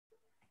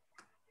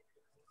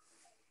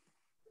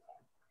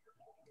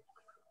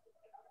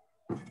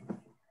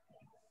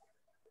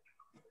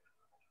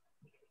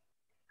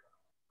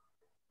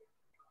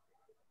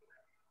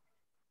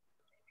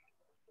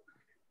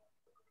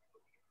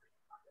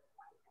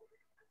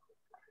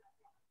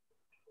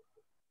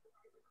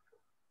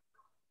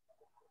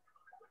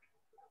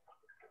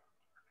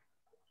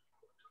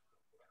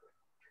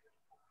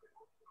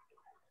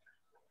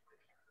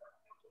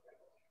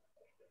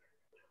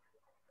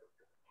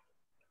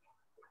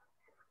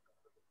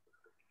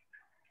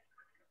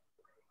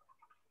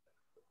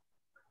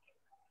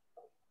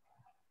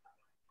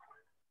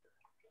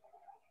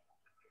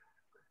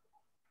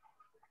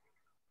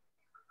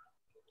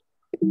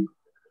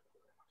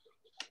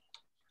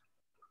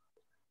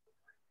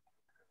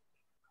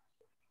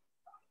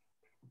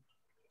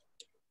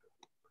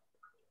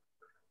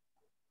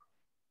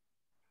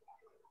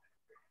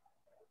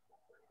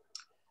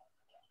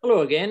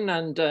Hello again,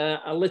 and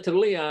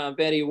literally a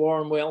very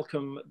warm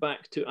welcome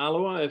back to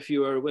Alloa. If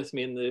you were with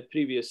me in the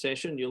previous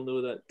session, you'll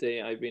know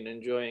that I've been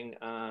enjoying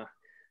a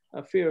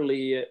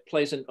fairly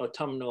pleasant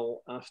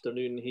autumnal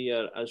afternoon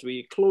here as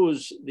we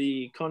close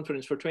the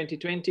conference for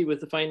 2020 with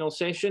the final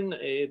session,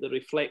 the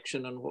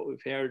reflection on what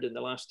we've heard in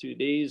the last 2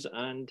 days,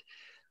 and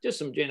just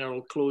some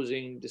general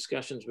closing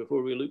discussions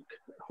before we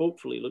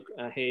hopefully look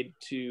ahead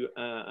to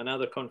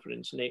another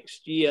conference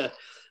next year.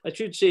 I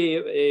should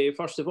say,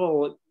 first of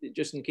all,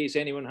 just in case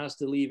anyone has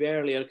to leave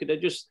earlier, could I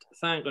just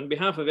thank, on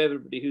behalf of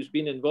everybody who's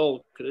been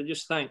involved, could I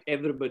just thank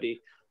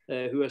everybody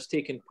who has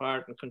taken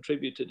part and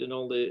contributed in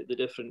all the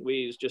different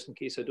ways, just in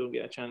case I don't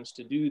get a chance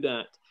to do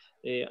that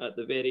at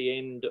the very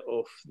end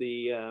of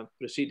the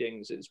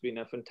proceedings. It's been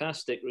a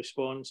fantastic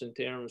response in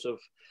terms of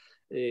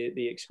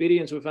the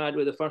experience we've had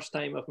with the first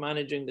time of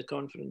managing the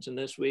conference in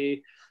this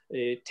way.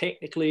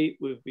 Technically,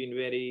 we've been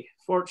very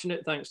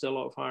fortunate, thanks to a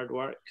lot of hard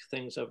work.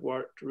 Things have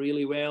worked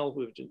really well.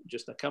 We've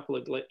just a couple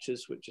of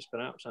glitches, which is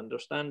perhaps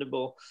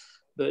understandable,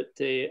 but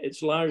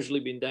it's largely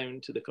been down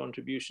to the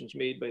contributions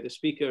made by the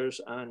speakers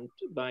and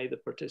by the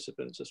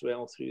participants as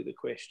well through the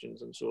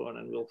questions and so on.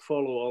 And we'll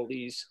follow all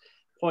these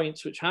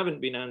points which haven't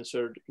been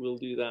answered. We'll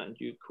do that in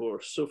due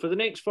course. So for the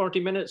next 40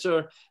 minutes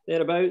or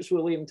thereabouts,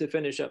 we'll aim to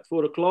finish at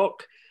 4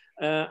 o'clock.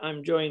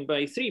 I'm joined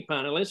by 3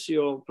 panelists.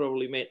 You all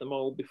probably met them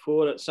all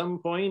before at some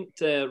point.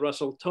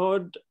 Russell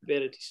Todd,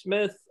 Verity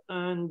Smith,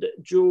 and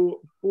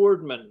Joe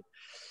Boardman.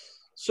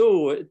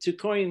 So to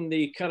coin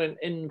the current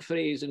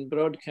in-phrase in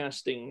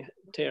broadcasting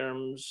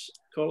terms,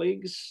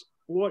 colleagues,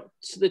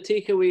 what's the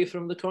takeaway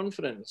from the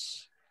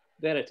conference?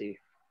 Verity.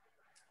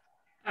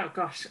 Oh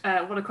gosh,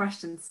 what a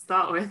question to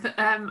start with.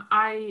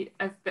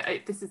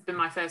 This has been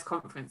my first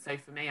conference, so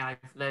for me, I've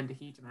learned a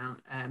huge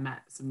amount,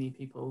 met some new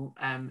people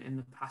in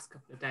the past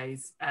couple of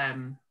days.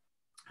 And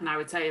I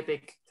would say a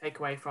big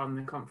takeaway from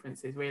the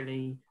conference is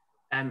really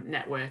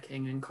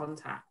networking and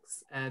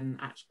contacts. And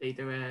actually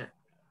there are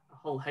a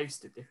whole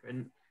host of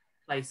different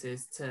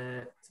places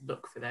to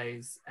look for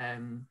those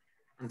and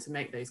to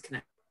make those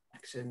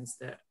connections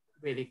that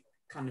really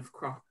kind of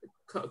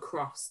cut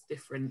across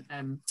different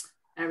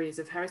areas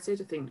of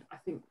heritage. I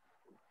think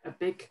a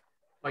big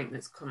point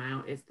that's come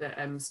out is that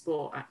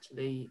sport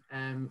actually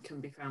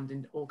can be found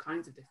in all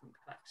kinds of different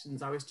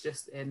collections. I was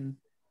just in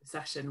a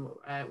session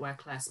where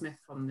Claire Smith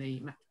from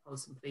the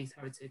Metropolitan Police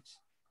Heritage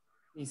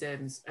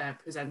Museums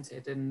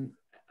presented, and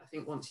I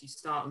think once you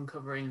start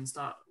uncovering and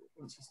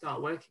once you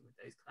start working with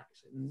those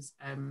collections,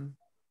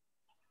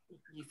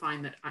 you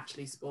find that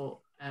actually sport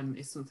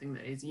is something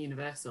that is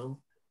universal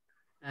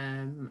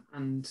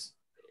and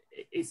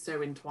is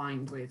so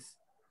entwined with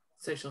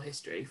social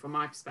history. From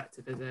my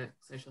perspective as a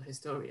social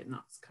historian,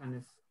 that's kind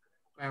of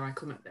where I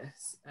come at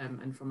this,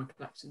 and from a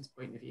collections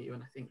point of view,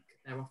 and I think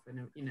they're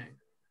often,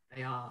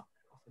 they are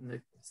often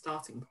the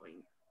starting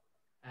point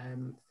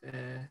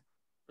for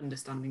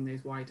understanding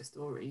those wider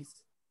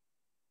stories.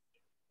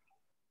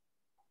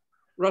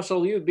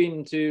 Russell, you've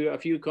been to a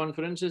few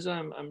conferences.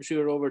 I'm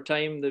sure over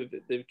time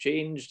they've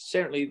changed.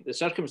 Certainly the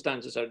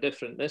circumstances are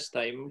different this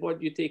time. What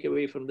do you take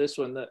away from this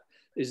one that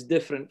is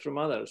different from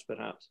others,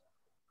 perhaps?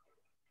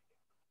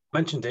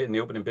 Mentioned it in the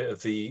opening bit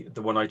of the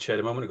one I shared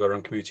a moment ago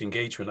around community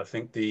engagement. I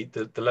think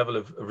the level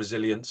of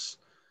resilience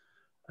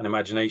and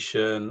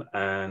imagination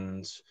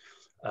and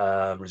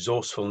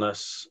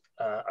resourcefulness,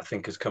 I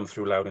think, has come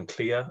through loud and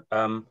clear.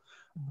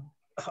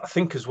 I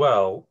think as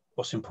well,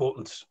 what's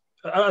important,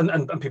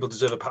 and people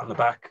deserve a pat on the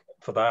back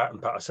for that, and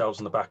pat ourselves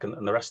on the back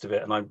and the rest of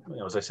it. And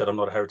as I said, I'm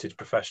not a heritage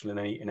professional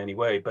in any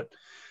way, but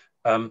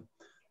I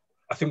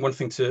think one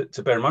thing to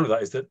bear in mind with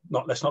that is that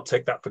let's not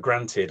take that for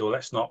granted, or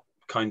let's not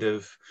kind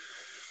of,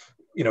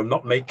 I'm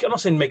not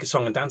saying make a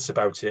song and dance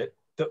about it,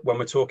 that when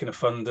we're talking to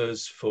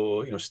funders,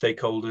 for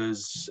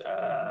stakeholders,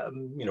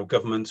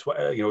 governments,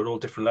 at all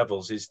different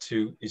levels, is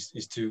to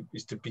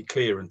be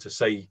clear and to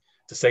say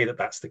that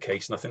that's the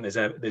case. And I think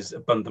there's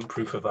abundant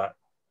proof of that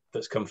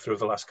that's come through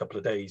the last couple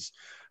of days.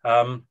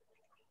 I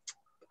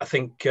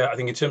think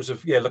in terms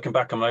of looking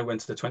back, I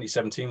went to the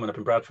 2017 one up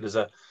in Bradford as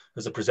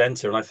a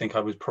presenter, and I think I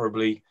was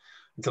probably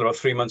until about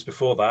 3 months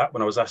before that,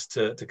 when I was asked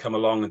to come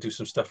along and do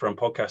some stuff around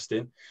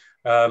podcasting.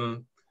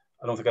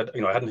 I don't think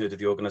I hadn't heard of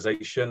the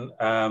organisation,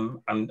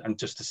 and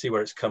just to see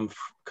where it's come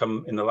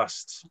in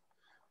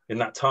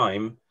that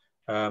time,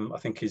 I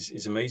think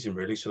is amazing,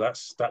 really. So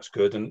that's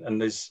good.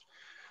 And there's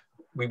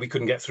we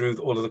couldn't get through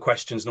all of the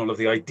questions and all of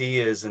the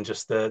ideas and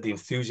just the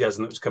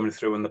enthusiasm that was coming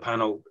through in the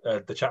panel,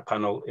 the chat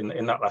panel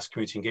in that last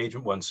community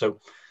engagement one. So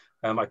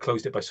I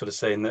closed it by sort of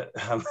saying that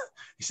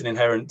it's an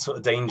inherent sort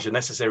of danger,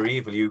 necessary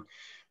evil.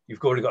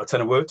 You've already got a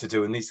ton of work to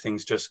do, and these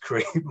things just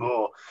create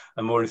more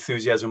and more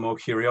enthusiasm, more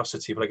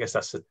curiosity. But I guess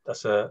that's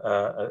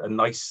a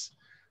nice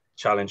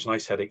challenge,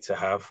 nice headache to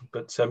have.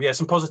 But yeah,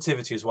 some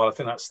positivity as well. I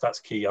think that's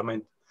key. I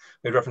mean,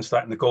 made reference to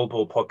that in the Gold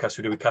Ball podcast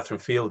we do with Catherine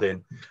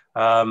Fielding.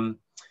 And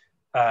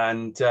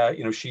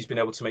you know, she's been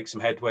able to make some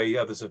headway.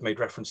 Others have made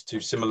reference to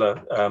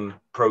similar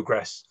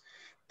progress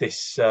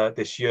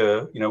this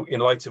year, you know, in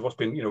light of what's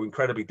been, you know,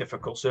 incredibly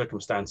difficult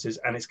circumstances,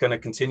 and it's going to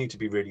continue to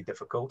be really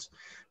difficult.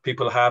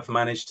 People have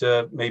managed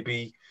to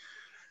maybe,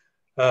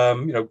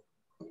 you know,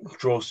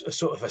 draw a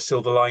sort of a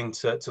silver line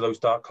to those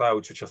dark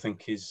clouds, which I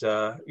think is,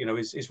 you know,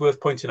 is worth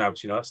pointing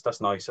out. You know, that's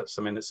nice. That's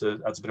something that's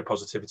adds a bit of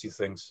positivity to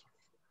things.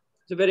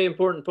 It's a very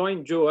important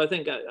point, Joe. I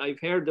think I've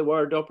heard the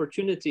word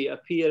opportunity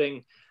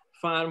appearing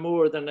far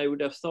more than I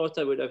would have thought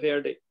I would have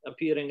heard it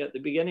appearing at the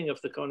beginning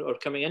of the or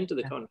coming into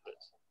the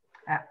conference.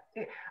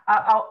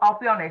 I'll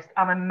be honest,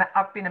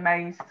 I've been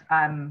amazed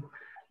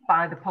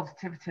by the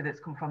positivity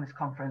that's come from this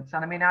conference.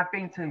 And I mean, I've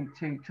been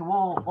to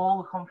all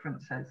the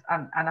conferences,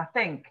 and I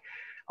think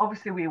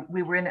obviously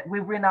we were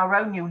in our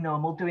own new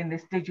normal doing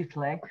this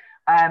digitally,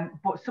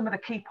 but some of the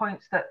key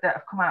points that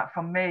have come out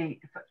from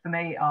for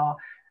me are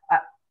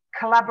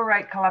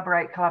collaborate.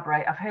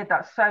 I've heard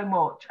that so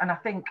much, and I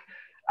think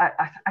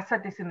I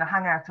said this in the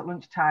hangout at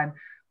lunchtime.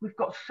 We've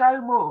got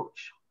so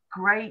much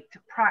great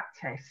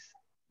practice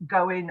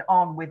going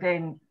on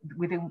within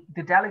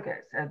the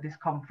delegates of this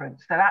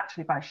conference that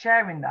actually by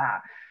sharing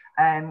that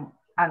and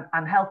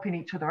helping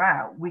each other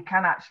out, we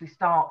can actually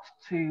start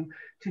to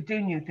do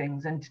new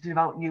things and to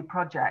develop new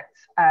projects.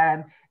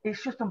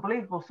 It's just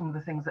unbelievable some of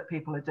the things that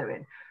people are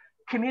doing.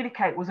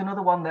 Communicate was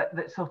another one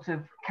that sort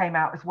of came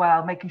out as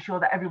well, making sure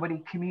that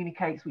everybody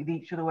communicates with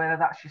each other, whether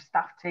that's your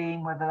staff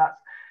team, whether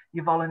that's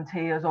your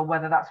volunteers, or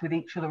whether that's with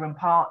each other and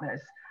partners.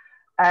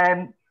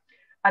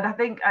 And I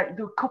think there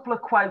were a couple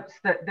of quotes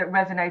that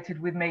resonated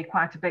with me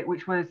quite a bit,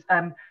 which was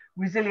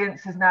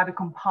resilience has now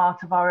become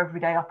part of our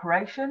everyday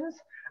operations.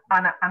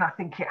 And I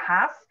think it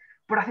has,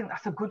 but I think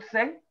that's a good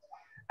thing.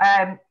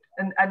 And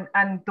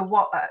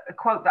a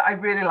quote that I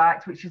really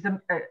liked, which is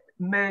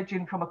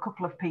emerging from a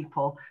couple of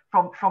people,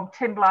 from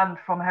Tim Bland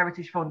from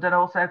Heritage Fund, and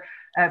also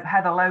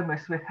Heather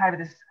Lomas, with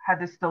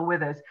Heather's still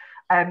with us.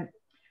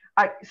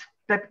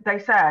 They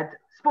said,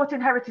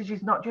 sporting heritage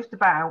is not just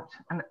about,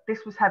 and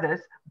this was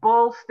Heather's,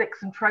 balls,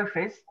 sticks and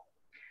trophies,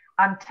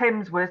 and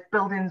Tim's was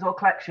buildings or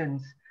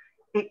collections.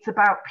 It's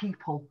about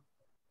people.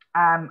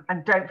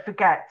 And don't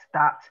forget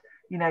that,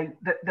 you know,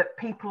 that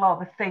people are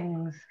the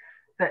things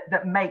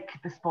that make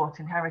the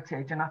sporting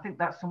heritage. And I think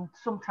that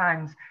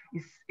sometimes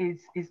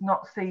is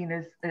not seen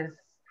as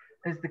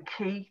the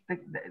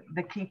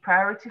key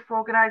priority for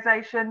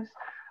organisations.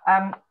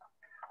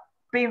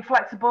 Being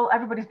flexible,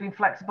 everybody's been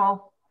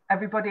flexible.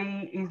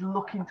 Everybody is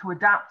looking to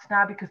adapt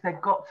now because they've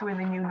got to in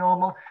the new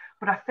normal.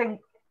 But I think,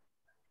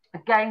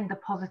 again, the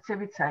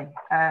positivity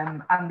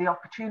and the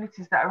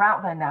opportunities that are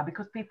out there now,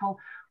 because people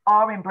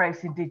are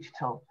embracing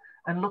digital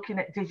and looking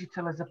at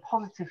digital as a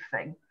positive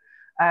thing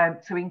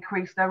to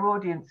increase their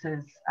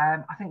audiences.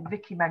 I think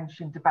Vicky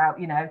mentioned about,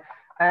 you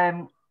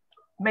know,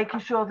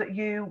 making sure that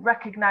you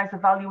recognise the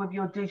value of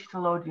your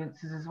digital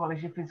audiences as well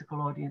as your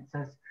physical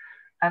audiences.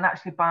 And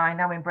actually, by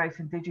now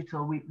embracing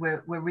digital,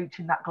 we're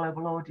reaching that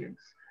global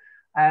audience.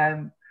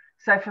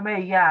 So for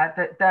me, yeah,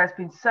 there's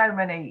been so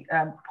many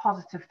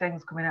positive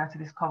things coming out of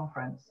this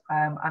conference,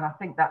 and I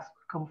think that's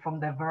come from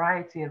the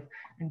variety of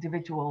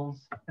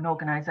individuals and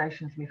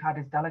organisations we've had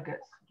as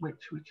delegates,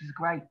 which is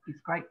great. It's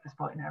great for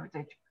Sporting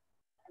Heritage.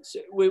 So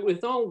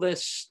with all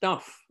this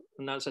stuff,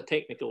 and that's a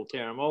technical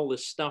term, all the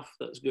stuff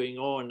that's going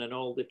on and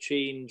all the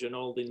change and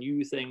all the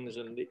new things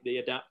and the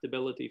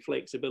adaptability,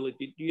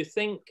 flexibility, do you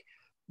think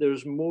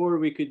there's more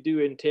we could do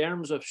in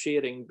terms of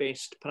sharing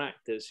best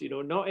practice? You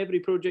know, not every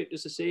project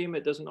is the same.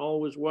 It doesn't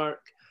always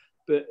work.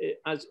 But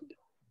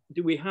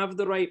do we have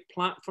the right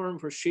platform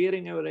for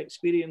sharing our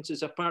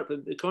experiences? Apart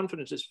from the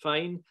conference is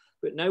fine,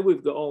 but now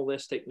we've got all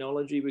this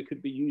technology, we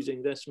could be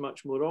using this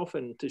much more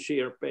often to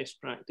share best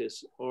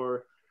practice,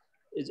 or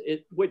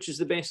which is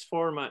the best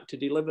format to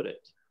deliver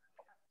it?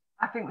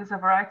 I think there's a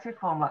variety of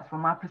formats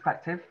from my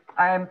perspective.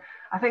 I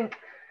think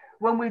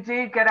when we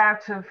do get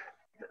out of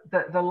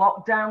the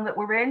lockdown that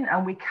we're in,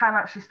 and we can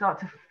actually start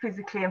to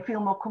physically and feel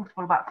more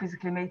comfortable about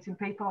physically meeting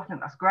people, I think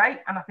that's great.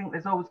 And I think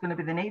there's always going to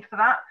be the need for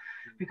that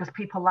because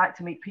people like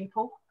to meet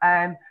people.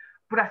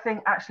 But I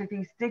think actually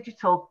these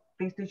digital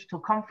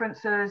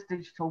conferences,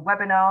 digital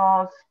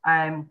webinars,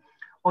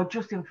 or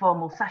just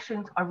informal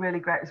sessions are really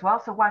great as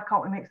well. So why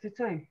can't we mix the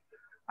two?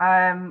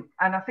 And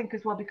I think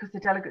as well, because the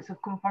delegates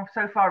have come from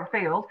so far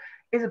afield,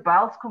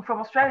 Isabel's come from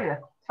Australia.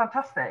 It's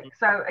fantastic.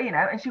 So, you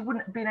know, and she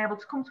wouldn't have been able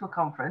to come to a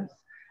conference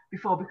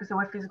before because there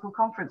were physical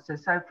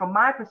conferences. So from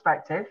my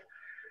perspective,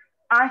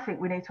 I think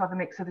we need to have a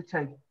mix of the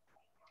two,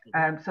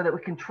 so that we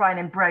can try and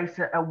embrace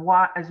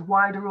as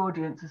wider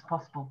audience as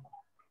possible.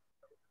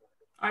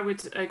 I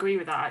would agree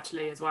with that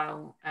actually as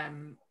well.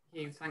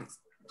 Hugh, thanks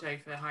Joe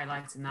for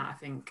highlighting that. I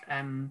think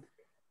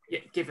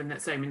given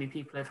that so many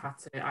people have had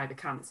to either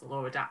cancel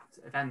or adapt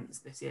events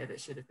this year that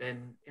should have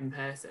been in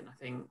person, I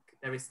think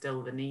there is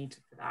still the need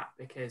for that,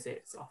 because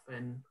it's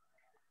often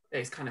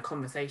those kind of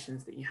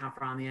conversations that you have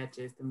around the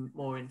edges, the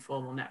more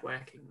informal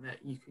networking,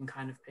 that you can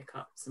kind of pick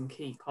up some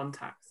key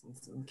contacts and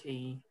some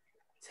key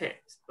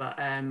tips. But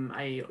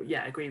I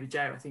agree with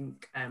Joe. I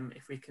think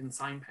if we can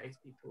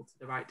signpost people to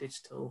the right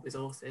digital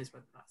resources,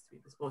 whether that's through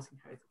the Sporting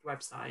Heritage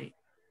website,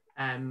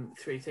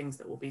 through things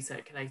that will be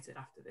circulated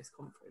after this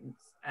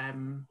conference,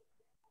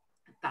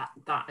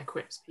 that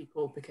equips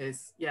people,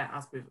 because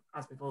as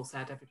we've all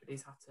said,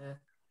 everybody's had to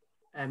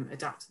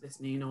adapt to this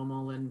new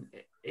normal, and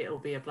it'll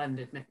be a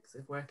blended mix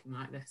of working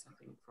like this, I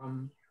think,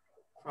 from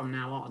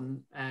now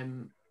on,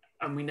 and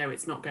we know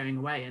it's not going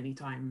away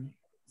anytime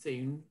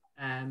soon,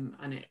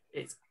 and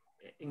it's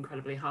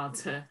incredibly hard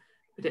to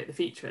predict the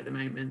future at the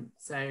moment.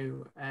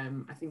 So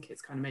I think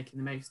it's kind of making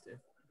the most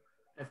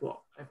of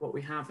what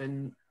we have,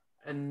 and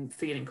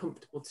feeling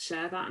comfortable to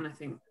share that. And I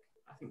think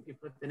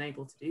people have been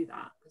able to do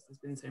that because there's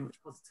been so much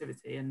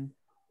positivity. And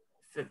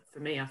for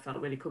me, I felt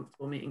really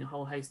comfortable meeting a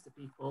whole host of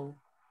people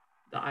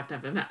that I've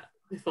never met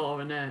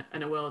before in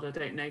a world I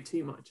don't know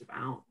too much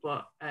about.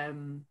 But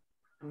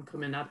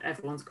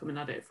everyone's coming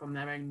at it from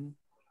their own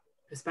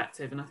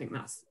perspective, and I think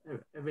that's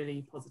a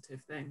really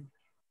positive thing.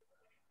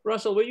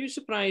 Russell, were you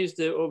surprised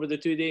over the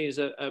 2 days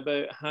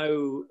about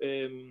how,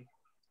 I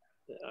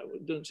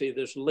don't say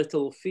there's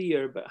little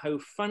fear, but how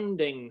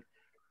funding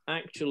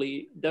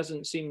actually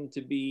doesn't seem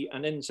to be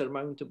an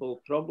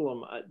insurmountable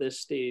problem at this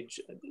stage?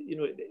 You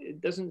know,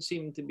 it doesn't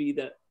seem to be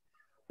that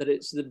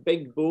it's the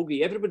big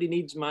bogey. Everybody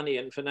needs money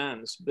and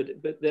finance, but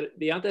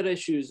the other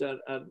issues are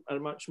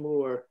much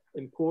more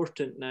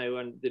important now,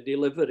 and the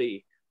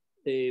delivery.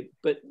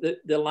 But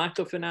the lack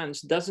of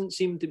finance doesn't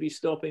seem to be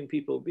stopping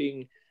people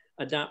being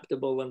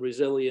adaptable and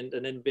resilient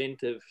and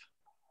inventive.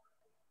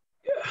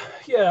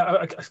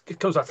 Yeah, it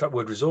comes back to that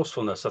word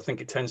resourcefulness. I think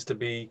it tends to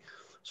be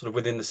sort of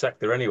within the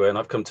sector anyway, and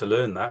I've come to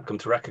learn that, come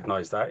to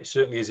recognise that. It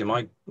certainly is in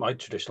my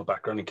traditional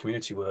background in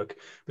community work,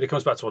 but it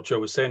comes back to what Joe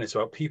was saying. It's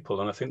about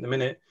people, and I think the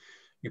minute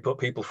you put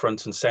people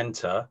front and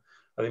centre,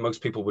 I think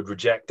most people would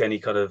reject any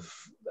kind of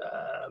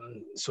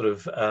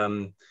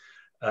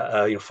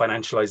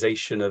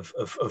financialization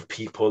of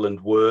people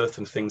and worth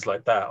and things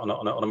like that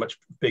on a much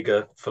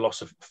bigger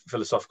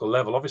philosophical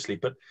level, obviously.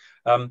 But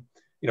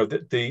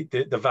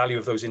the value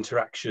of those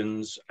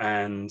interactions,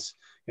 and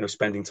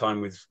spending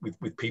time with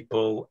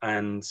people,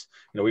 and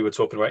we were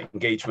talking about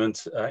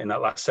engagement in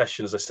that last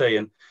session, as I say,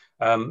 and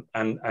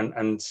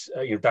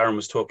Darren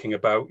was talking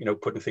about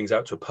putting things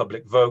out to a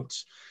public vote.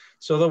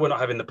 So although we're not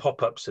having the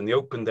pop-ups and the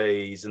open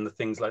days and the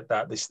things like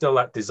that, there's still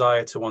that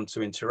desire to want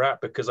to interact,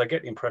 because I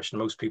get the impression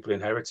most people in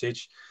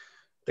heritage,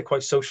 they're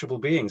quite sociable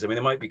beings. I mean,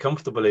 they might be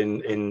comfortable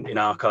in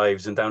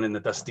archives and down in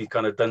the dusty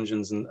kind of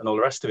dungeons and all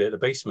the rest of it, the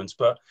basements,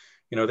 but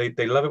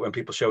they love it when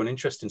people show an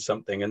interest in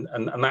something, and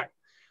that,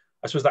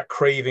 I suppose, that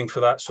craving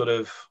for that sort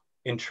of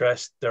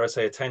interest, dare I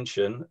say,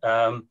 attention,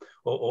 or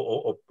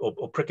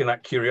pricking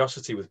that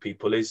curiosity with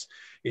people is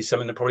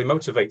something that probably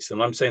motivates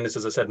them. I'm saying this,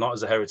 as I said, not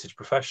as a heritage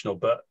professional,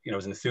 but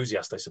as an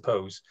enthusiast, I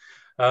suppose.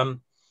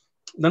 None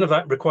of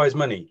that requires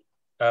money.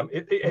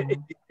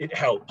 It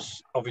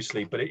helps,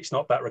 obviously, but it's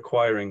not that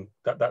requiring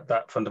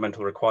that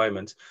fundamental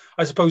requirement.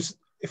 I suppose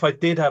if I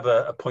did have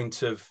a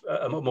point of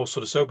a more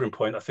sort of sobering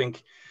point, I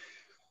think,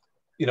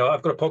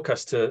 I've got a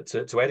podcast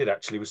to edit,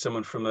 actually, with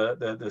someone from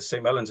the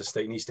St. Mellons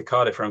estate in East of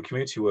Cardiff around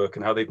community work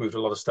and how they've moved a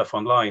lot of stuff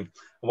online.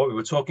 And what we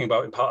were talking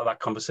about in part of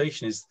that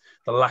conversation is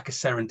the lack of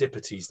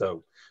serendipities,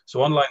 though.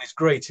 So online is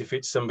great if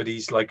it's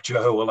somebody's like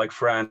Joe or like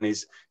Fran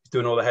is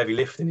doing all the heavy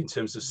lifting in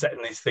terms of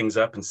setting these things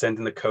up and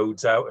sending the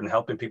codes out and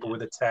helping people with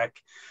the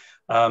tech.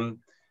 The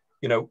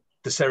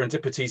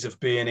serendipities of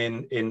being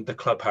in the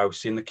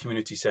clubhouse, in the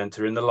community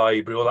centre, in the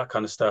library, all that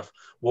kind of stuff,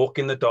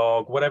 walking the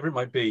dog, whatever it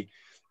might be.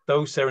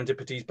 Those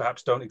serendipities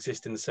perhaps don't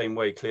exist in the same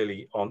way,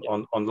 clearly,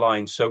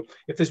 online. So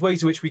if there's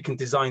ways in which we can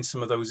design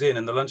some of those in,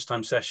 and the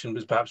lunchtime session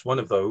was perhaps one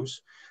of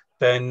those,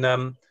 then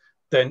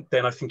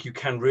I think you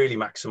can really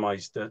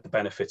maximise the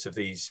benefits of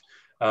these.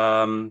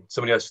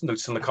 Somebody else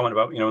noticed in the comment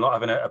about not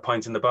having a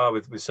pint in the bar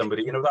with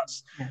somebody.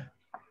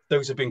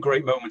 Those have been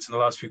great moments in the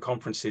last few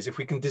conferences. If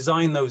we can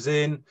design those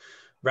in,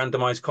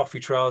 randomized coffee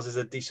trials is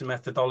a decent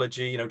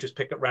methodology, just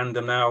pick at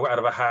random now out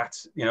of a hat,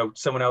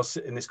 someone else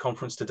in this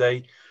conference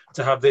today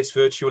to have this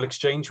virtual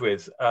exchange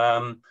with,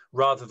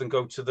 rather than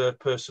go to the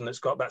person that's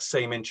got that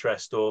same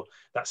interest or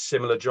that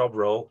similar job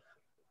role,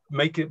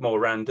 make it more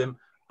random.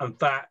 And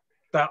that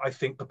I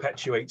think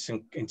perpetuates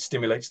and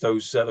stimulates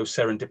those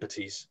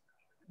serendipities.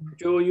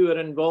 Joe, you were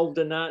involved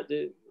in that.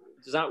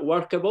 Is that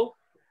workable?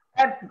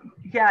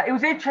 Yeah, it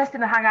was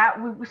interesting to hang out.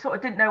 We sort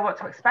of didn't know what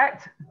to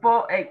expect,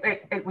 but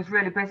it was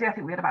really busy. I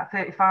think we had about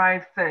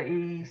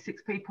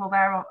 36 people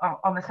there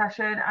on the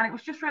session, and it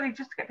was just really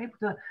just to get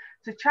people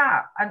to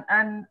chat,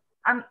 and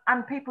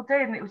people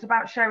did, and it was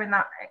about sharing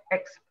that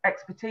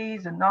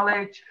expertise and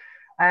knowledge.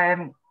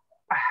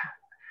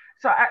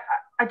 So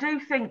I do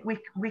think we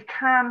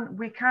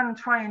can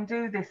try and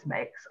do this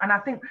mix, and I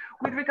think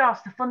with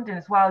regards to funding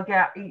as well,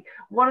 yeah,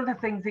 one of the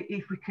things that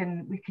if we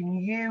can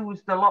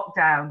use the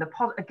lockdown,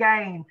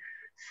 again,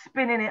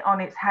 spinning it on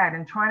its head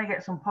and trying to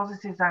get some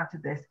positives out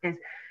of this is,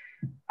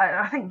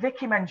 I think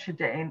Vicky mentioned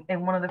it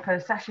in one of the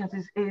first sessions,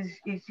 is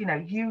you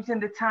know, using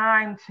the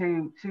time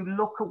to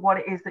look at what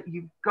it is that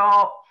you've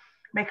got,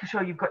 making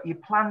sure you've got your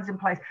plans in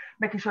place,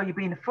 making sure you're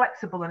being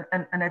flexible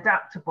and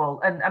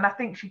adaptable. And I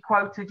think she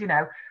quoted, you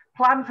know,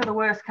 plan for the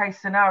worst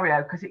case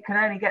scenario because it can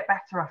only get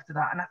better after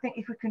that. And I think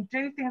if we can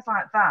do things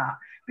like that,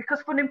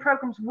 because funding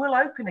programs will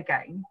open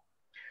again.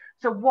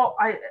 So what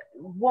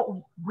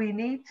we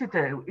need to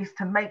do is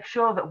to make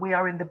sure that we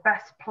are in the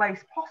best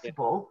place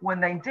possible when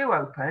they do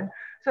open,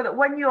 so that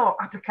when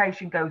your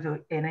application goes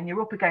in and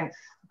you're up against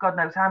God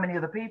knows how many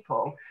other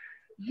people,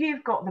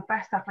 you've got the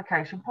best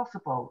application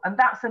possible. And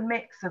that's a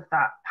mix of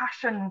that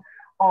passion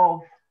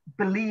of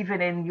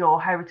believing in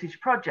your heritage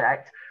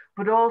project,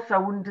 but also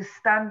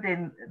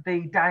understanding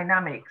the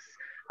dynamics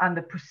and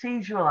the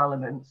procedural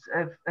elements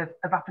of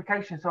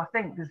application. So I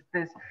think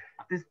there's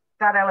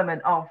that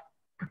element of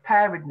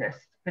preparedness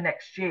for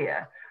next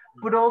year,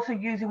 but also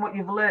using what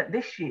you've learned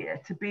this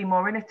year to be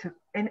more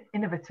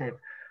innovative.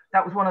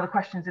 That was one of the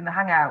questions in the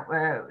Hangout,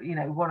 you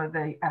know,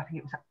 I think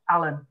it was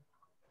Alan,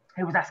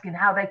 who was asking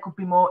how they could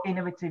be more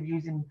innovative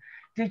using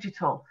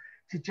digital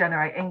to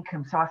generate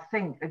income. So I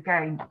think,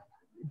 again,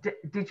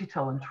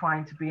 digital and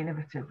trying to be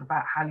innovative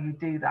about how you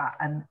do that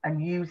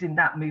and using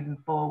that moving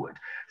forward.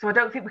 So I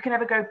don't think we can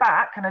ever go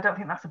back, and I don't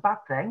think that's a bad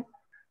thing,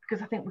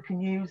 because I think we can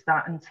use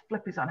that and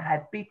flip it on its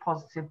head, be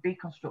positive, be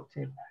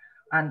constructive,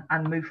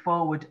 and move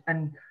forward.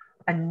 And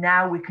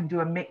now we can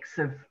do a mix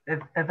of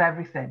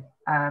everything,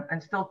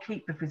 and still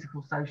keep the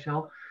physical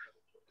social,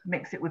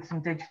 mix it with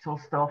some digital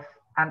stuff,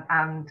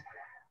 and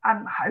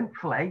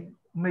hopefully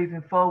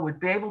moving forward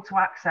be able to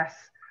access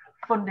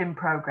funding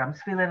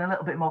programs feeling a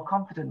little bit more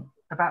confident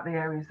about the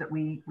areas that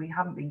we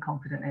haven't been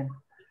confident in.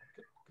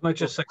 Can I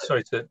just say,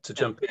 sorry to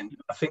jump in,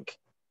 I think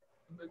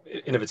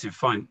innovative,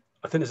 fine.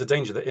 I think there's a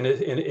danger that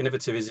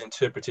innovative is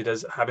interpreted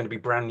as having to be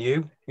brand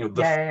new. You know,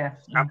 the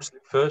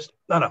absolute first.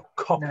 No,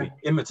 copy,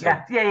 imitate.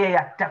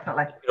 Yeah,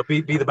 definitely. You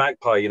know, be the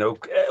magpie. You know,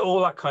 all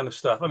that kind of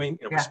stuff. I mean,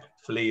 you know,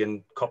 respectfully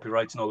and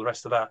copyright and all the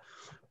rest of that.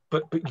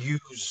 But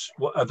use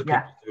what other people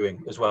are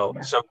doing as well.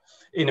 Yeah. So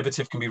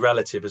innovative can be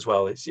relative as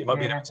well. It might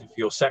be innovative for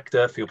your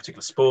sector, for your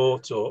particular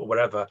sport, or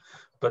whatever.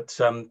 But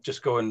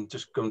just go and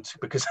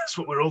because that's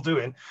what we're all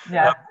doing.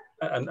 Yeah.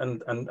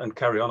 And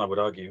carry on, I would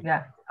argue.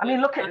 Yeah. I mean,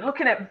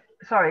 looking at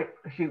sorry,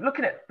 Hugh,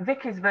 looking at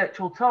Vicky's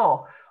virtual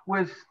tour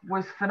was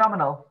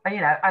phenomenal. And, you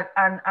know,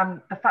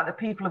 and the fact that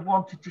people have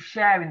wanted to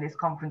share in this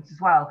conference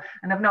as well,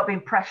 and have not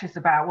been precious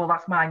about, well,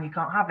 that's mine, you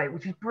can't have it,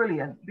 which is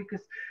brilliant,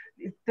 because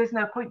there's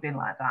no point being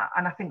like that.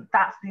 And I think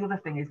that's the other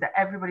thing, is that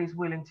everybody's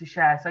willing to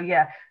share. So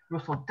yeah,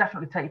 Russell,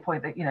 definitely take your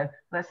point that, you know,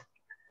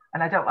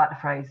 and I don't like the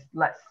phrase,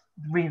 let's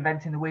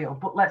reinventing the wheel,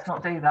 but let's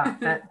not do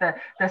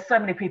that. There's so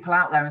many people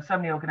out there and so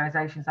many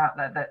organisations out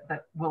there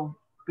that will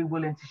be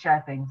willing to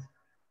share things.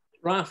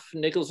 Raf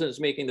Nicholson's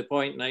making the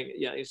point, and I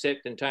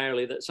accept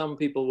entirely, that some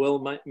people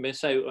will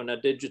miss out on a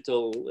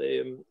digital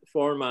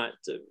format,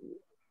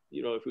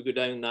 you know, if we go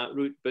down that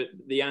route. But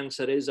the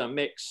answer is a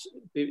mix,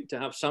 to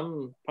have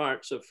some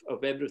parts of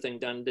everything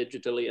done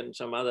digitally and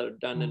some other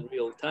done in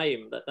real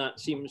time. That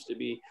seems to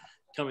be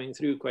coming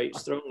through quite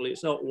strongly.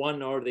 It's not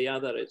one or the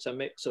other, it's a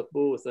mix of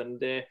both.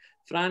 And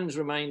Fran's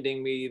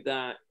reminding me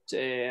that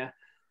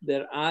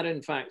there are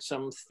in fact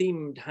some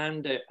themed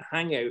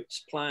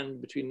hangouts planned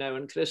between now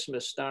and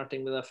Christmas,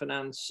 starting with a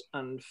finance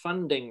and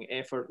funding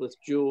effort with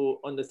Joe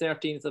on the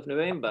 13th of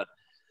November.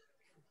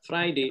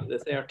 Friday the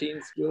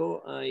 13th,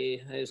 Joe,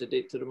 I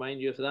hesitate to remind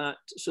you of that.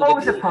 So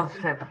always a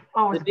positive.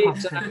 Always the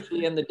dates are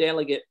actually in the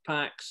delegate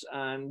packs,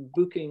 and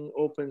booking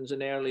opens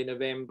in early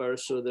November,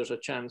 so there's a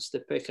chance to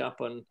pick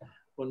up on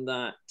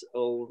that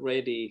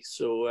already.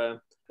 So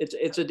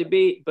it's a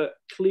debate, but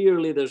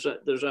clearly there's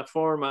a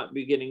format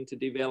beginning to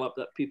develop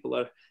that people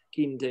are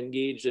keen to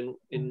engage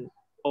in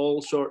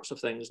all sorts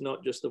of things,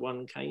 not just the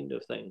one kind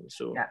of thing.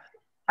 So yeah.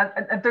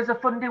 And there's a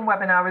funding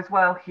webinar as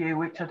well, Hugh,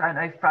 which I don't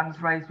know if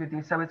Fran's raised with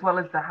you. So as well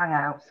as the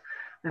Hangouts,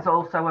 there's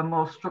also a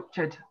more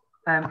structured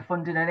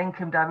funding and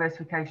income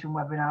diversification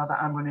webinar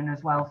that I'm running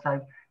as well.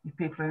 So if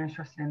people are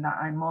interested in that,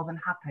 I'm more than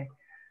happy.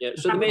 Yeah,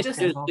 so the message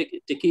is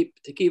to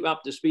keep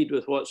up to speed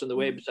with what's on the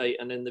website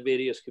and in the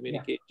various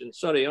communications. Yeah.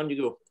 Sorry, on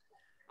you go.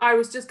 I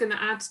was just going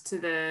to add to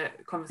the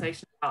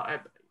conversation about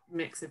a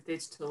mix of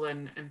digital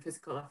and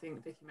physical. I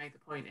think Vicky made the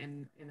point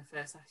in the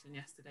first session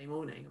yesterday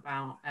morning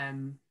about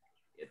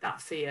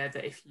that fear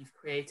that if you've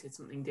created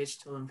something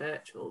digital and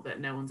virtual, that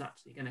no one's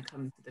actually going to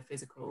come to the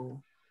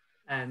physical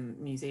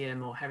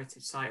museum or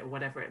heritage site or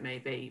whatever it may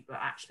be. But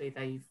actually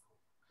they've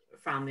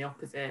found the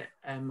opposite,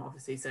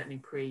 obviously certainly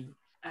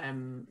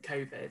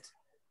pre-COVID.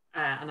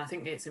 And I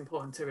think it's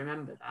important to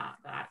remember that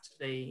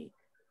actually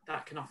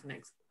that can often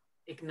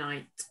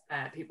ignite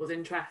people's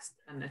interest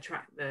and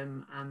attract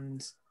them.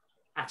 And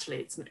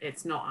actually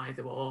it's not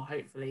either or.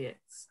 Hopefully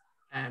it's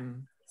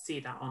see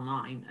that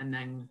online and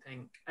then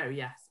think, oh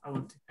yes, I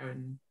want to go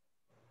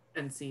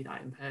and see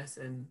that in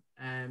person.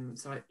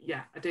 So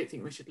I don't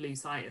think we should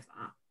lose sight of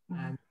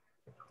that,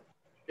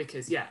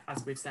 because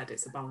as we've said,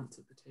 it's a balance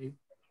of the two.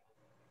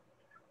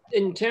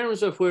 In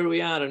terms of where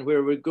we are and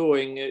where we're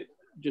going,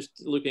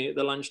 just looking at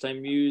the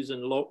lunchtime news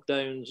and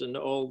lockdowns and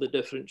all the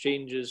different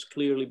changes,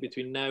 clearly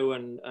between now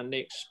and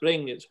next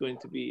spring, it's going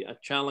to be a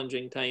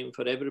challenging time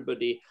for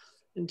everybody.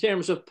 In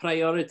terms of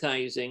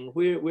prioritising,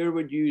 where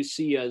would you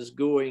see us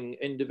going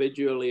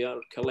individually or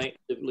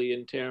collectively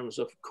in terms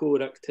of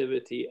core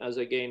activity as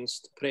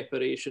against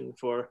preparation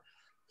for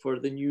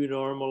the new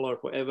normal or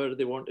whatever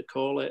they want to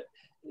call it?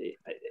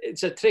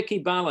 It's a tricky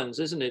balance,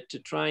 isn't it, to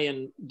try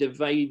and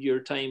divide your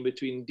time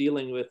between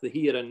dealing with the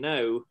here and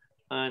now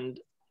and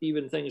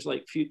even things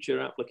like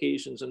future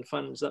applications and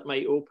funds that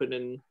might open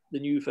in the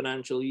new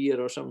financial year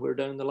or somewhere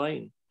down the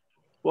line.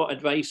 What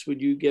advice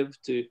would you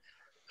give to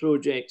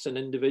projects and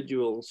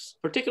individuals,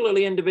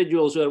 particularly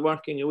individuals who are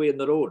working away on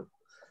their own?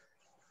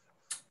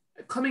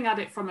 Coming at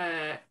it from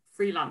a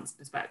freelance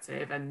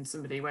perspective and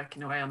somebody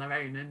working away on their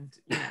own, and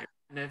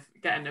kind of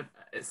getting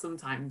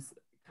sometimes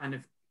kind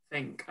of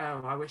think,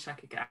 oh, I wish I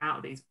could get out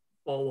of these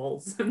four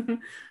walls and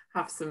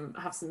have some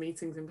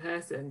meetings in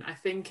person. I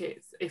think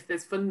it's, if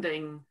there's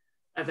funding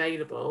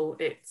available,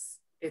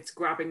 it's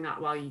grabbing that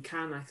while you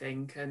can, I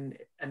think, and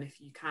if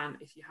you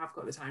have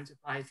got the time to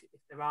apply, if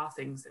there are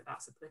things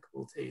that's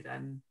applicable to,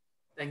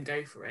 then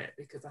go for it,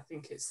 because I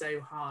think it's so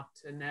hard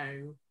to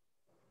know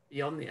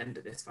beyond the end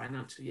of this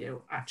financial year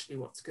actually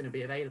what's going to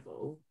be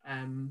available,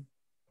 and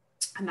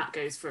that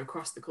goes for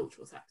across the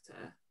cultural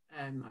sector,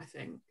 I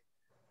think.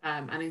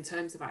 And in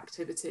terms of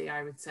activity,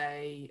 I would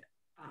say,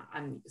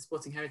 and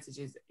Sporting Heritage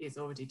is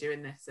already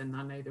doing this, and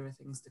I know there are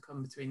things to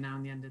come between now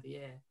and the end of the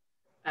year,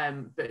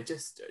 but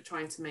just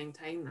trying to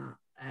maintain that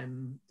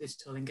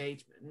digital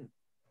engagement.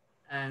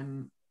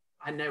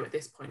 I know at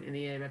this point in the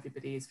year,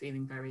 everybody is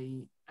feeling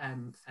very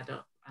fed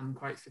up and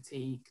quite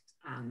fatigued,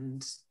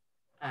 and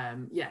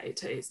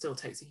it still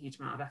takes a huge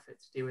amount of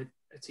effort to do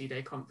a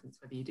 2-day conference,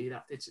 whether you do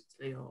that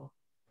digitally or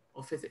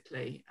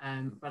physically,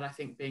 but I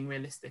think being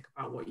realistic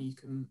about what you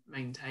can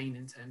maintain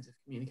in terms of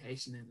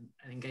communication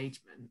and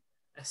engagement,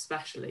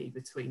 especially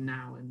between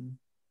now and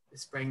the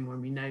spring,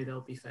 when we know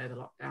there'll be further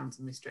lockdowns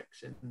and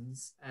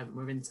restrictions.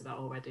 We're into that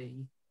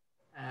already.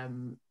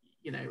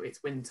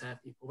 It's winter,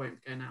 people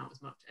won't be going out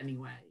as much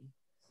anyway,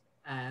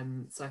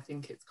 so I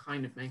think it's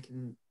kind of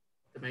making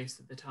the most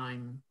of the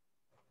time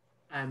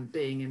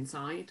being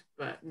inside,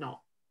 but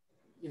not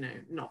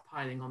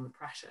piling on the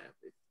pressure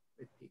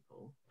with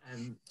people,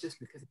 just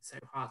because it's so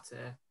hard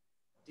to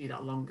do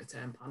that longer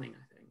term planning,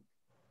 I think.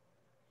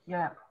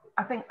 Yeah,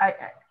 I think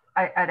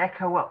I'd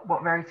echo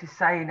what Verity's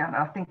saying, and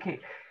I think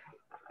it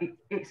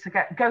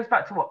goes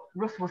back to what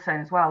Russell was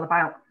saying as well,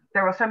 about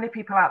there are so many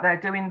people out there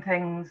doing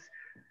things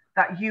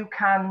that you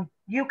can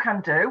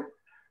do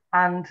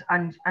and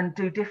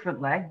do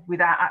differently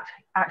without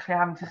actually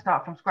having to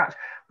start from scratch.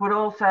 But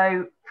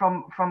also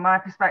from my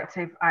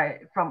perspective,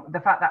 from the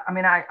fact that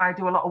I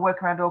do a lot of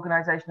work around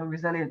organisational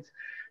resilience,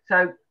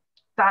 so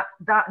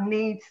that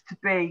needs to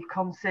be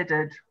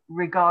considered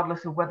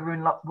regardless of whether we're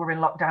in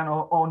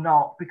lockdown or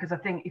not, because I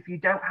think if you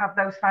don't have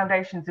those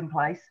foundations in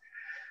place,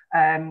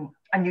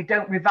 and you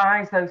don't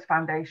revise those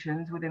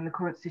foundations within the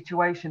current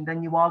situation,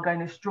 then you are going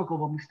to struggle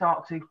when we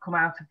start to come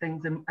out of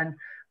things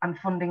and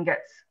funding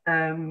gets,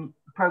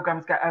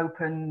 programs get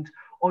opened,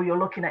 or you're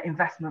looking at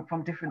investment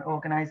from different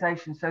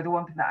organisations. So the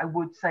one thing that I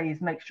would say is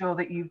make sure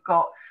that you've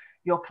got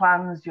your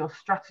plans, your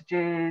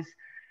strategies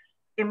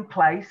in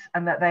place,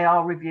 and that they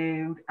are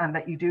reviewed, and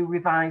that you do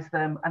revise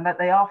them, and that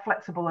they are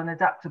flexible and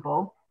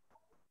adaptable.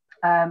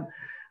 And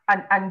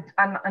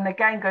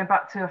again, going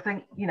back to, I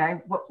think,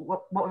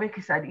 what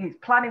Vicky said, it's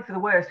planning for the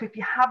worst. So if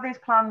you have these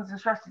plans and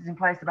strategies in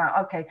place about,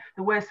 okay,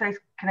 the worst case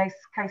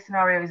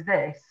scenario is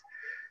this,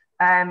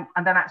 and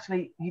then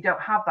actually you don't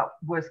have that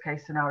worst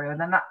case scenario, and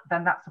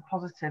then that's a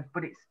positive.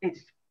 But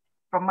it's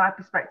from my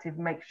perspective,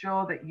 make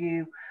sure that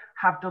you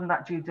have done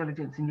that due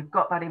diligence and you've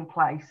got that in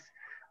place,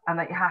 and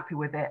that you're happy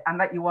with it, and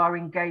that you are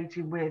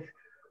engaging with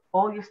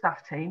all your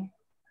staff team,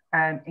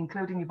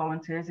 including your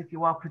volunteers if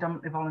you are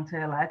predominantly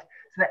volunteer-led,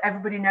 so that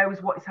everybody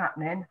knows what is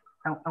happening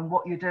and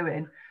what you're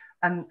doing,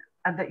 and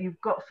that you've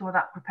got some of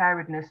that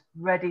preparedness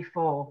ready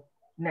for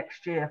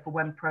next year for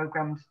when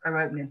programs are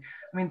opening.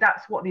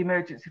 That's what the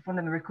Emergency Fund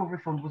and the Recovery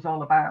Fund was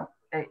all about.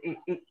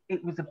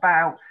 It was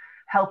about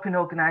helping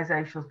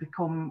organisations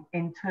become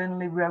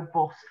internally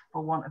robust,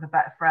 for want of a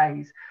better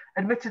phrase,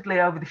 admittedly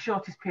over the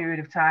shortest period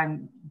of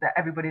time that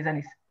everybody's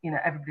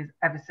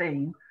ever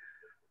seen.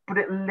 But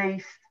at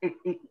least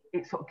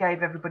it sort of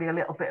gave everybody a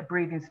little bit of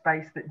breathing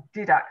space that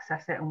did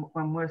access it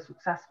and were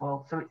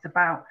successful. So it's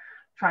about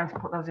trying to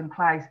put those in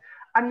place.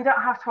 And you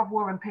don't have to have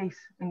war and peace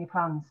in your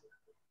plans.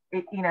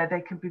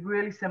 They can be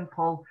really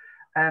simple,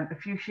 a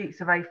few sheets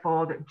of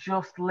A4 that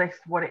just list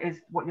what it is,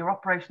 what your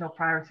operational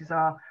priorities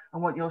are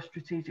and what your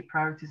strategic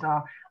priorities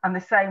are. And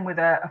the same with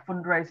a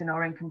fundraising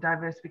or income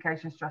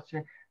diversification strategy.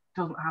 It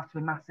doesn't have to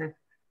be massive.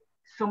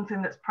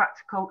 Something that's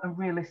practical and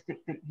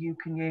realistic that you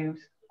can use.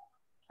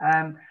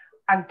 and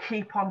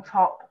keep on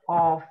top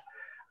of.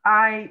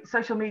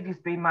 Social media's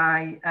been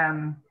my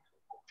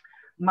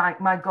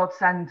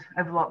godsend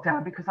over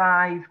lockdown, because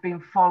I've been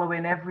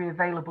following every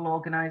available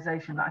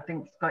organisation that I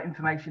think's got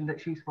information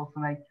that's useful for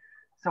me.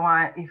 So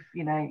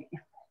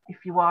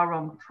if you are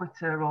on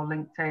Twitter or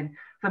LinkedIn,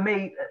 for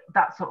me,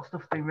 that sort of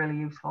stuff's been really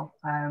useful,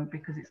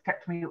 because it's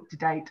kept me up to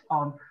date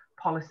on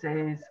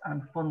policies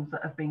and funds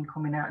that have been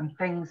coming out and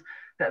things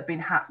that have been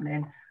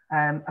happening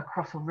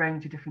across a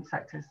range of different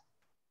sectors.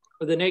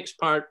 Well, the next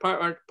part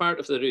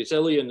of the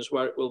resilience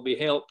work will be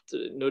helped,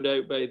 no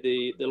doubt, by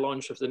the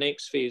launch of the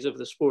next phase of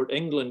the Sport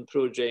England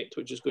project,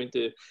 which is going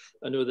to,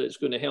 I know that it's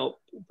going to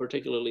help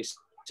particularly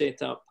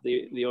set up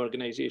the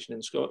organisation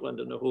in Scotland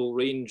and a whole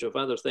range of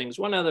other things.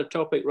 One other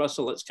topic,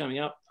 Russell, that's coming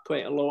up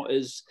quite a lot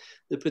is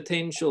the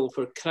potential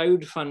for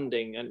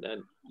crowdfunding and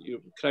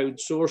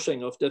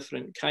crowdsourcing of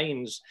different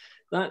kinds.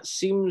 That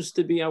seems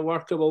to be a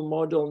workable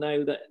model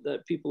now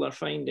that people are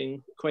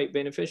finding quite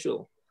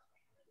beneficial.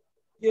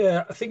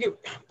 Yeah, I think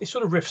it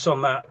sort of riffs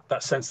on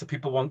that sense that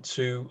people want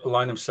to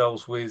align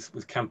themselves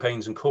with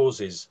campaigns and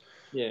causes.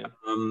 Yeah.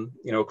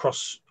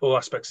 Across all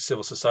aspects of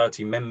civil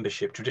society,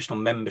 traditional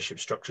membership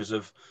structures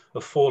have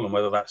fallen,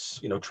 whether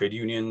that's trade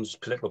unions,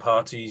 political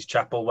parties,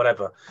 chapel,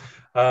 whatever.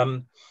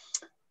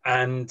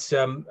 And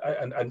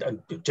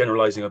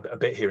generalizing a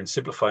bit here and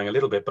simplifying a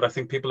little bit, but I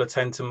think people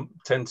tend to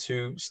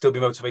still be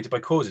motivated by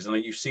causes,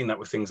 and you've seen that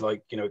with things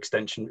like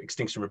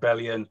Extinction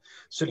Rebellion,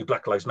 certainly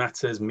Black Lives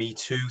Matters, Me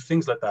Too,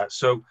 things like that.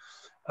 So,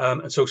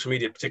 and social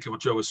media, particularly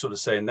what Joe was sort of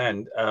saying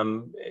then,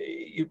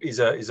 is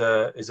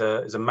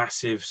a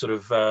massive sort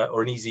of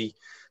or an easy,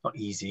 not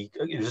easy,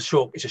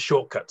 it's a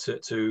shortcut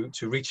to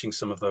reaching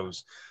some of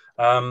those,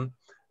 and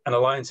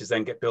alliances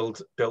then get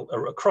built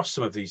across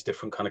some of these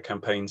different kind of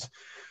campaigns.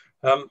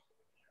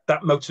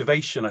 That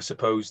motivation, I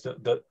suppose,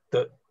 that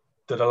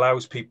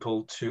allows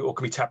people to, or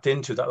can be tapped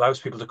into, that allows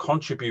people to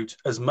contribute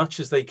as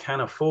much as they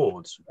can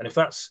afford. And if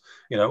that's,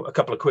 a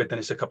couple of quid, then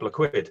it's a couple of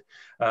quid.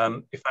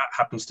 If that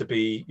happens to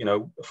be,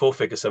 a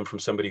four-figure sum from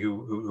somebody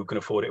who can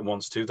afford it and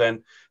wants to,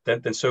 then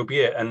so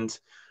be it. And,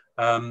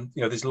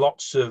 there's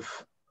lots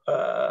of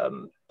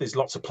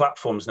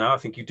platforms now. I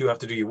think you do have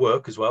to do your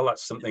work as well.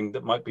 That's something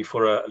that might be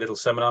for a little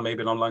seminar,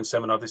 maybe an online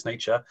seminar of this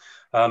nature.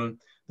 The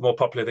more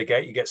popular they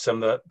get, you get some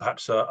that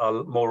perhaps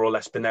are more or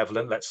less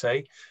benevolent, let's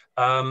say.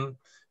 That's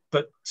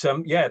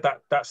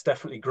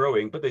definitely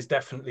growing, but there's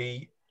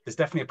definitely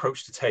an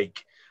approach to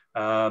take.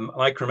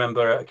 I can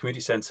remember a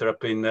community centre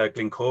up in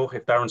Glencore.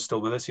 If Darren's still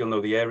with us, he'll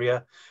know the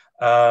area.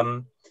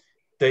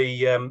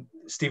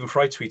 Stephen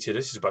Fry tweeted,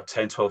 this is about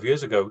 10, 12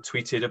 years ago,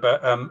 tweeted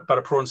about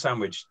a prawn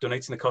sandwich,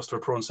 donating the cost of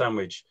a prawn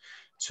sandwich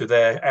to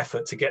their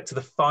effort to get to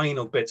the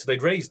final bit. So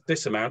they'd raised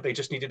this amount, they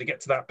just needed to get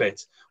to that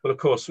bit. Well, of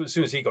course, as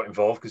soon as he got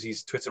involved, because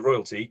he's Twitter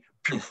royalty,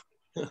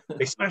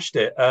 they smashed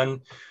it. And,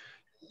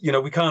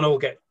 we can't all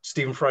get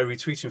Stephen Fry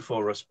retweeting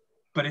for us,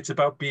 but it's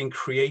about being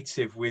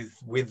creative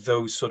with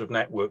those sort of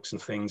networks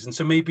and things. And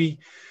so maybe,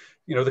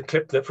 the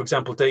clip that, for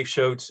example, Dave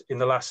showed in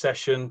the last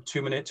session,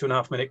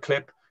 2.5 minute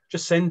clip,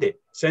 just send it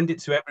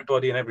to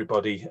everybody.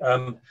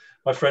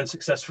 My friend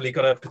successfully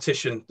got a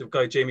petition. The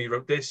guy, Jamie,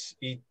 wrote this.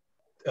 He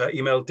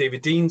emailed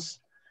David Deans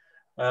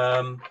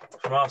from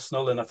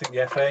Arsenal and I think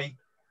the FA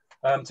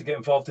to get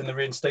involved in the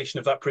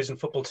reinstatement of that prison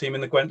football team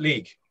in the Gwent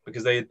League,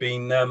 because they had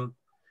been,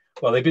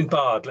 they'd been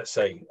barred, let's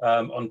say,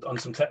 on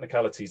some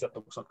technicalities. That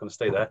book's not going to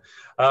stay there.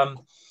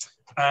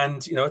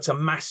 And, it's a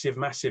massive,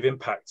 massive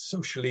impact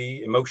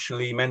socially,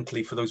 emotionally,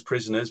 mentally for those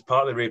prisoners,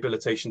 part of the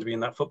rehabilitation to be in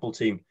that football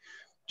team.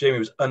 Jamie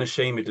was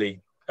unashamedly,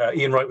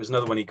 Ian Wright was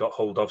another one he got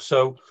hold of.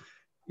 So,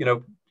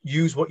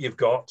 use what you've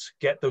got,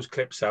 get those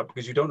clips out,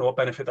 because you don't know what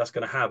benefit that's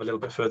going to have a little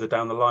bit further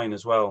down the line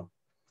as well.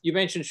 You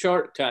mentioned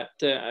shortcut.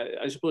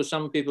 I suppose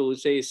some people would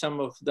say some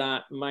of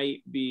that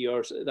might be,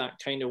 or that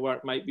kind of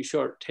work might be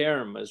short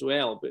term as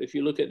well. But if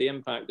you look at the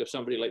impact of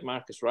somebody like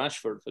Marcus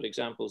Rashford, for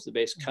example, is the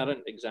best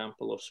current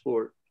example of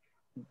sport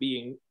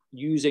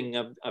using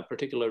a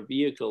particular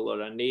vehicle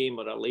or a name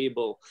or a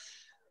label.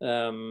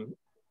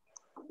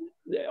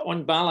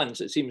 On balance,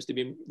 it seems to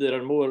be there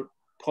are more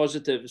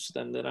positives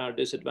than there are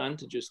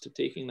disadvantages to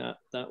taking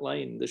that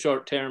line. The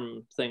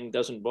short-term thing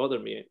doesn't bother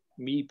me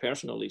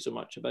personally so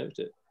much about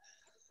it,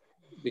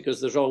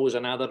 because there's always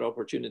another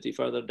opportunity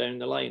further down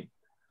the line.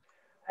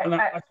 And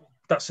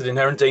that's an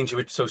inherent danger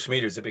with social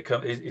media.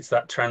 It's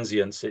that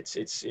transience.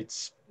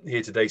 It's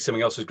here today.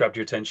 Something else has grabbed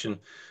your attention,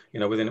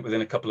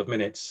 within a couple of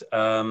minutes.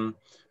 But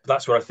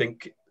that's where I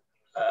think,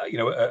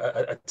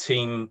 a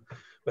team,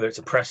 whether it's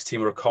a press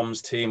team or a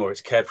comms team, or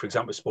it's CARE, for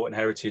example, Sport and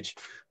Heritage,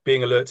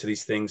 being alert to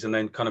these things and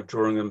then kind of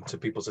drawing them to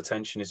people's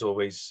attention is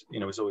always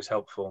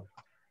helpful.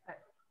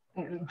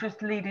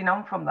 Just leading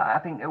on from that, I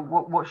think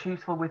what's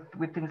useful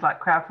with things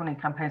like crowdfunding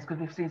campaigns, because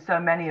we've seen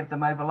so many of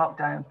them over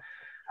lockdown.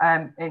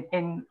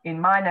 In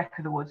my neck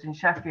of the woods in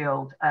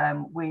Sheffield,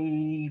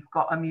 we've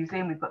got a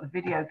museum, we've got the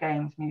Video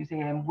Games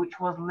Museum, which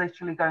was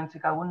literally going to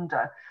go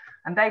under.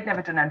 And they'd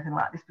never done anything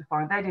like this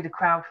before. And they did a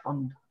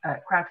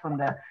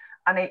crowdfunder.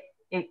 And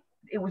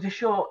it was a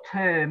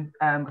short-term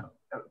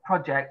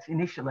project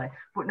initially,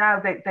 but now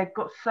they've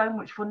got so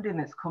much funding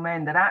that's come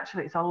in that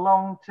actually it's a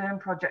long-term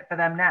project for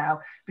them now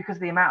because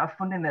of the amount of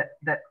funding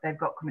that they've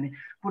got coming in,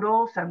 but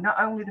also not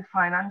only the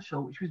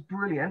financial, which was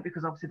brilliant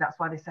because obviously that's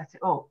why they set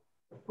it up,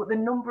 but the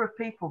number of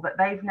people that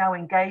they've now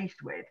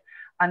engaged with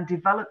and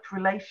developed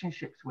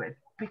relationships with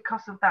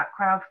because of that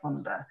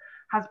crowdfunder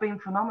has been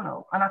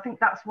phenomenal. And I think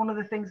that's one of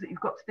the things that you've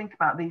got to think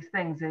about these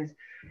things is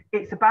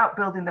it's about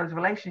building those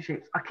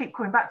relationships. I keep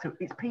coming back to it.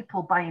 It's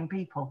people buying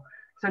people.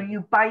 So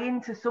you buy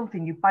into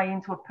something, you buy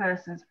into a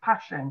person's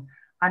passion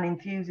and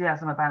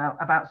enthusiasm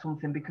about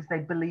something because they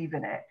believe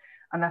in it.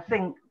 And I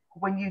think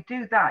when you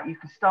do that, you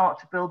can start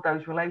to build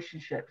those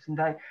relationships and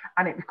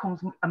it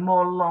becomes a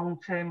more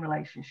long-term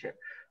relationship.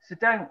 So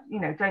don't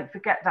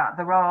forget that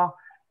there are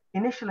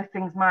initially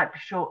things might be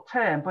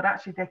short-term, but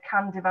actually they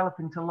can develop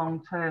into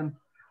long-term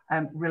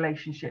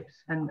relationships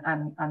and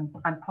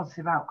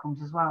positive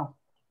outcomes as well.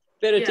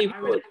 Verity,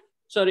 Yeah,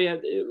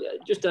 sorry,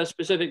 just a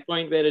specific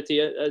point, Verity,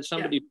 as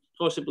somebody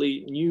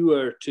possibly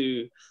newer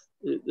to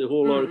the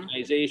whole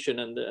organisation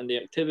and the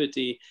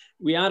activity,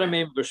 we are a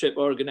membership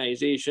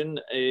organisation.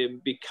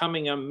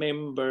 Becoming a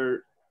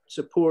member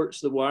supports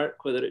the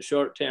work, whether it's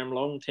short-term,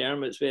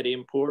 long-term. It's very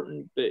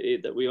important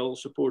that we all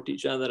support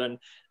each other and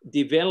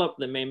develop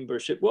the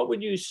membership. What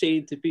would you say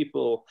to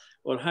people,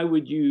 or how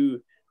would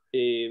you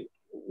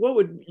what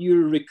would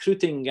your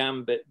recruiting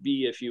gambit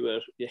be if you were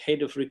the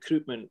head of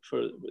recruitment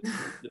for the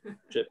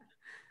membership?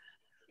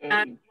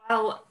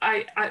 Well,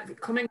 I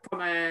coming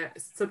from a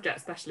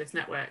subject specialist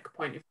network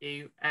point of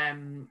view,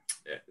 kind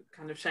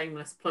of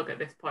shameless plug at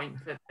this point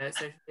for the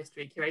Social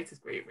History Curators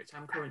Group, which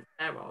I'm currently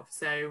chair of.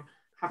 So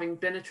having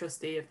been a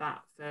trustee of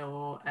that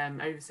for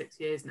over 6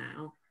 years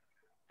now,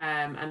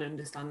 and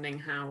understanding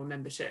how a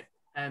membership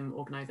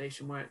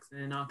organisation works,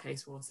 and in our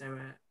case we're also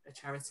a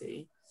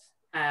charity,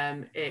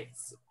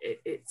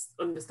 it's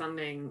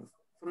understanding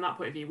from that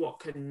point of view what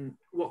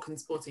can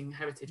Sporting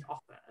Heritage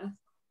offer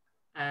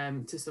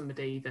to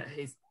somebody that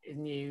is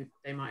new.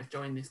 They might have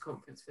joined this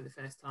conference for the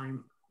first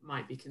time,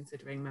 might be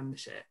considering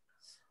membership.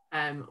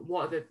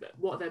 What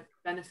are the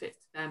benefits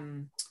to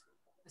them,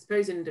 I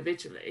suppose,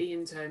 individually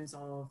in terms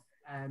of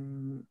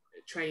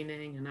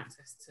training and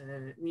access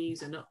to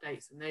news and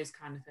updates and those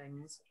kind of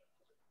things,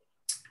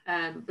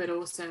 but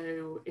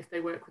also if they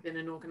work within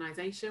an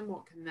organisation,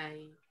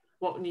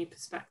 what new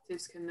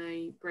perspectives can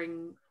they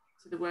bring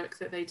to the work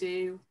that they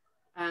do?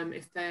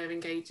 If they're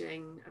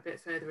engaging a bit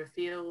further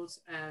afield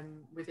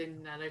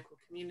within their local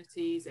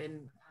communities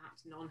in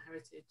perhaps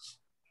non-heritage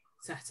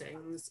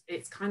settings,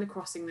 it's kind of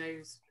crossing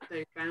those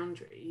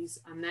boundaries.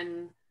 And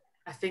then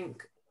I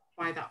think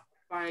by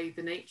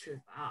the nature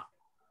of that,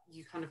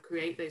 you kind of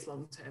create those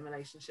long-term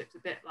relationships, a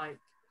bit like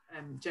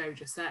Joe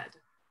just said.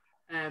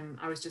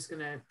 I was just going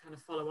to kind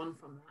of follow on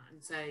from that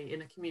and say,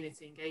 in a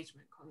community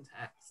engagement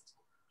context,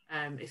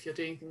 if you're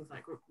doing things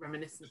like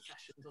reminiscence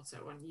sessions or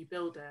so on, you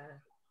build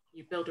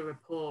a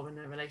rapport and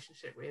a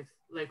relationship with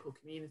local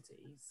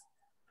communities,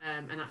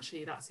 and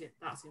actually that's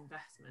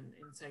investment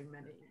in so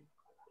many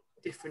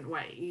different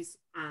ways,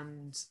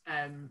 and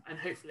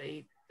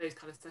hopefully those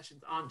kind of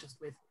sessions aren't just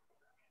with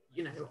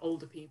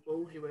older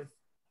people who have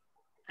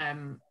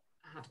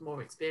had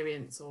more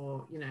experience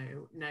or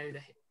know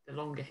the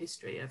longer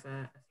history of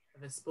a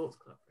sports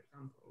club, for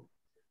example.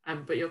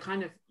 But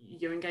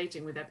you're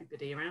engaging with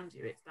everybody around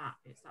you. It's that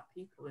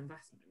people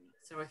investment.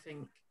 So I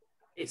think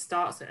it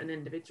starts at an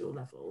individual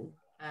level,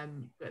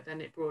 but then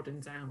it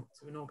broadens out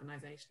to an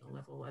organisational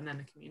level and then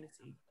a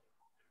community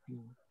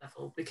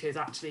level, because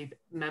actually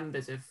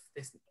members of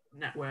this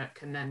network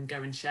can then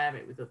go and share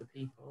it with other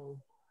people,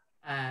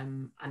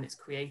 and it's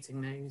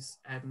creating those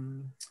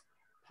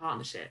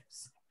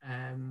partnerships.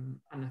 And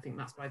I think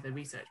that's why the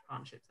research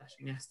partnership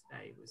session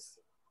yesterday was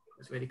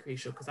really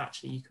crucial, because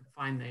actually you can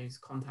find those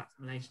contacts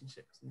and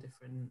relationships in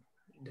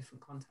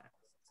different contexts.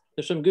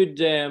 There's some good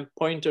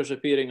pointers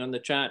appearing on the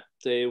chat,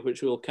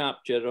 which we'll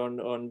capture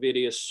on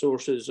various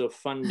sources of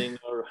funding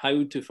or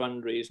how to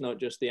fundraise, not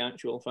just the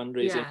actual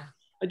fundraising.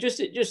 Yeah.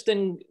 Just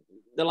in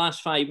the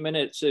last 5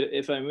 minutes,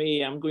 if I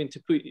may, I'm going to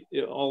put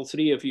all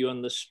three of you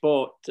on the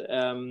spot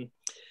and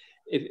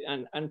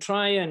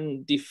try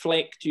and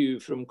deflect you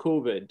from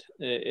COVID,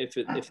 if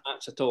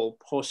that's at all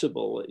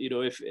possible.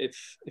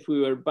 If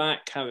we were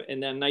back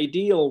in an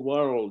ideal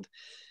world,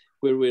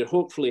 where we're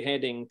hopefully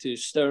heading to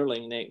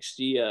Stirling next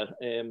year,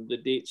 the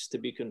dates to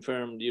be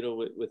confirmed,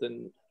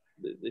 within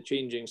the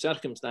changing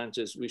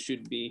circumstances, we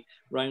should be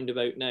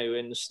roundabout now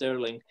in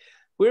Stirling.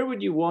 Where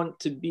would you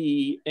want to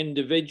be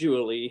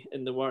individually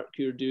in the work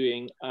you're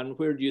doing, and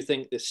where do you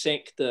think the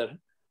sector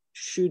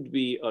should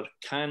be or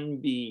can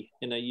be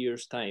in a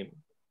year's time?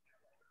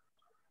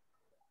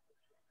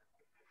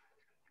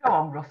 Go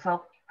on,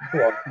 Russell.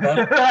 Go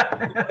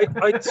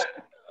on.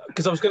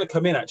 Because I was going to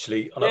come in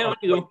actually. No,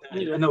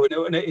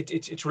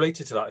 it's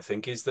related to that. I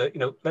think is that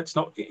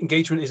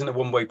engagement isn't a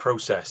one-way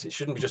process. It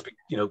shouldn't just be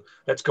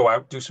let's go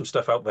out, do some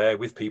stuff out there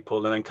with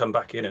people, and then come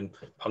back in and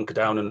hunker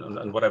down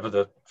and whatever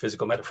the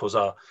physical metaphors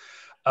are.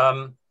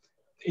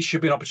 it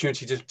should be an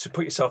opportunity to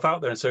put yourself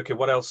out there and say, okay,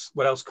 what else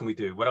can we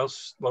do?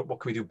 What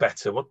can we do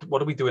better?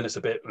 What are we doing that's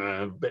a bit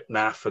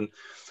naff,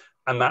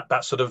 and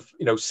that sort of,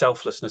 you know,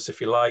 selflessness,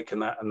 if you like,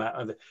 and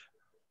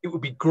it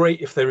would be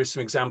great if there is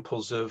some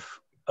examples of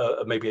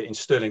maybe in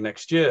Stirling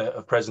next year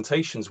of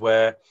presentations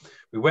where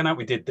we went out,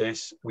 we did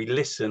this, we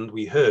listened,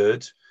 we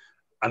heard,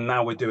 and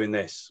now we're doing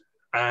this,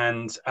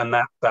 and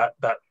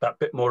that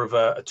bit more of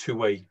a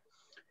two-way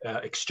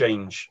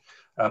exchange.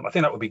 I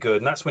think that would be good,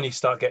 and that's when you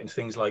start getting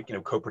things like, you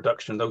know,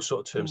 co-production, those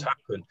sort of terms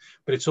happen.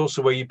 But it's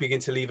also where you begin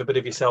to leave a bit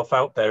of yourself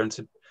out there and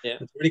to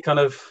really kind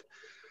of,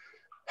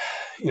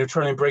 you know,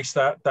 try and embrace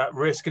that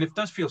risk. And it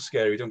does feel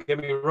scary, don't get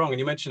me wrong. And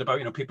you mentioned about,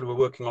 you know, people who are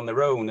working on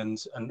their own, and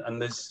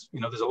there's,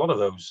 you know, there's a lot of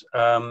those,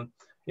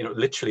 you know,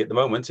 literally at the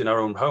moment in our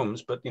own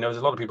homes. But, you know,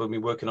 there's a lot of people who've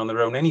been working on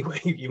their own anyway,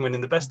 even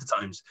in the best of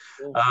times.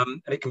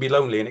 And it can be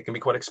lonely, and it can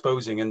be quite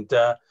exposing.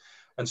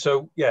 And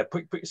so, yeah,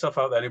 put yourself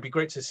out there. And it'd be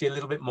great to see a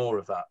little bit more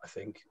of that, I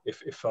think,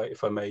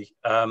 if I may.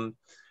 I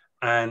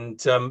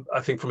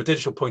think from a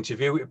digital point of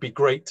view, it'd be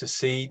great to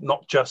see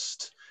not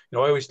just, you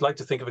know, I always like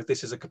to think of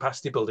this as a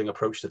capacity building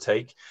approach to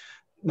take.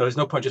 No, there's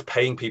no point just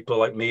paying people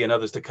like me and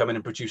others to come in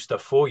and produce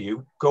stuff for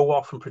you. Go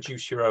off and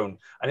produce your own.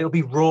 And it'll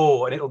be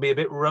raw, and it'll be a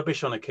bit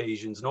rubbish on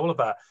occasions, and all of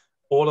that.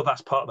 All of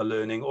that's part of the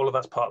learning. All of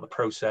that's part of the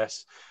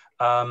process.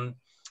 And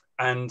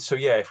so,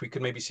 yeah, if we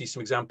could maybe see some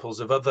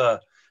examples of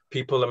other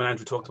people. I mean,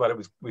 Andrew talked about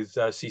it with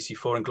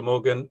CC4 in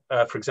Glamorgan,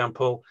 for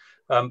example,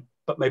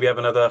 but maybe have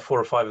another 4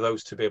 or 5 of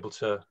those to be able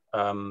to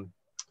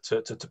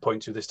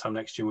point to this time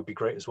next year would be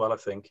great as well, I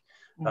think.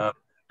 And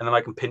then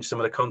I can pinch some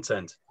of the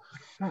content.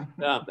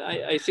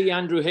 I see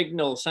Andrew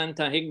Hignell,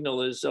 Santa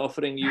Hignell, is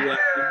offering you a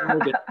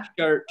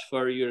shirt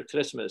for your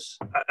Christmas.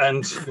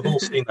 And we've all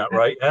seen that,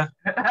 right? Yeah.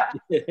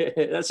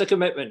 That's a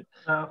commitment.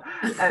 I'll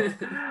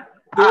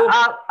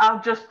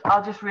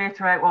just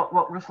reiterate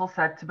what Russell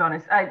said, to be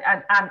honest, and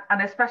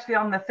especially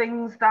on the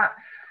things that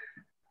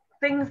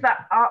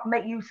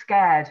make you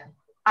scared.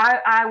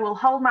 I will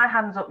hold my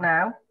hands up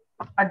now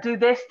and do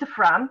this to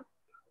Fran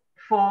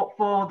for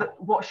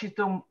what she's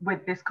done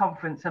with this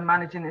conference and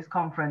managing this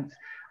conference,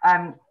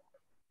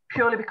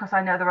 purely because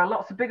I know there are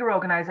lots of bigger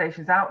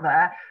organisations out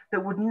there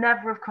that would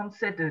never have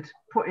considered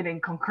putting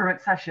in concurrent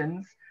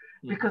sessions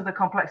because of the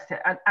complexity,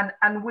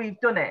 and we've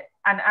done it,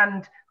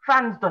 and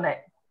Fran's done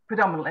it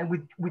predominantly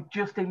with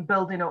just in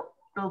building up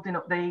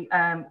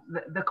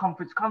the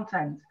conference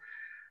content.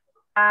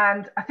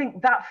 And I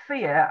think that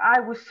fear,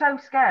 I was so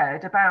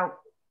scared about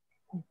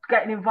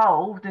getting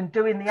involved and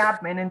doing the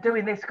admin and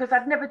doing this because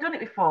I'd never done it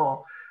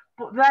before.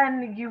 But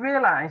then you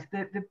realise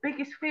that the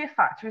biggest fear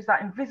factor is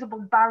that invisible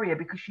barrier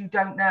because you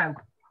don't know.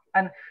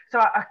 And so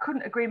I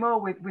couldn't agree more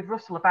with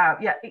Russell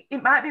about,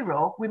 it might be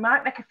raw, we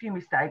might make a few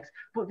mistakes,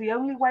 but the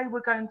only way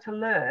we're going to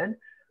learn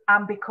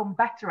and become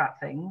better at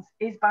things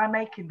is by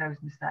making those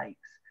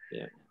mistakes.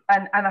 Yeah.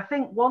 And I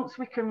think once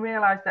we can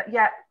realise that,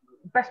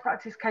 best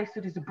practice case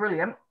studies are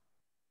brilliant,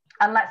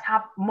 and let's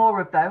have more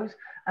of those,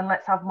 and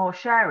let's have more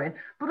sharing,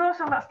 but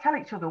also let's tell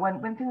each other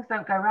when things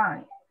don't go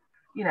right,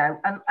 you know,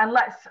 and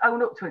let's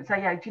own up to it and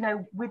say, do you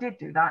know, we did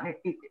do that and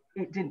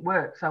it didn't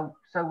work, so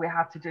we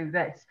had to do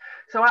this.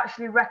 So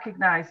actually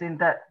recognising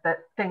that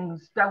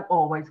things don't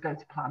always go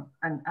to plan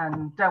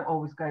and don't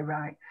always go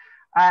right.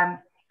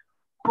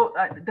 But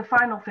the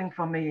final thing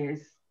for me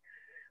is,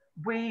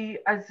 we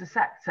as a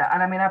sector,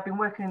 and I mean, I've been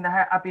working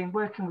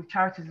with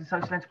charities and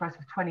social enterprise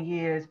for 20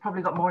 years,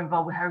 probably got more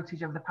involved with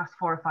heritage over the past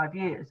 4 or 5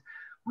 years.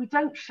 We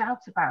don't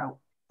shout about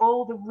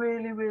all the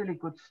really, really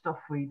good stuff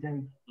we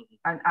do.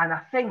 And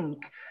I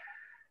think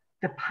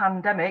the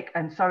pandemic,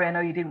 and sorry, I know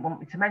you didn't want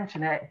me to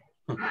mention it,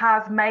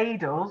 has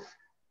made us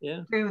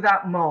do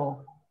that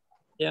more.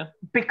 Yeah.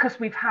 Because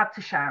we've had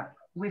to shout.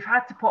 We've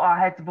had to put our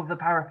heads above the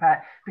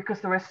parapet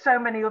because there are so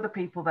many other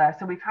people there.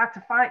 So we've had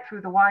to fight through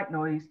the white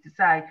noise to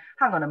say,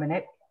 hang on a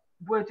minute,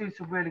 we're doing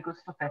some really good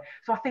stuff here.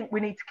 So I think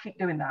we need to keep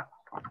doing that.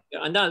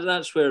 Yeah, and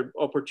that's where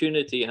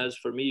opportunity has,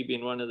 for me,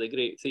 been one of the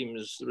great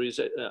themes.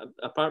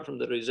 Apart from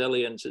the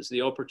resilience, it's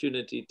the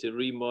opportunity to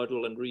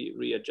remodel and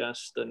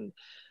readjust and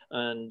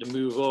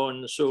move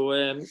on.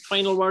 So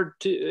final word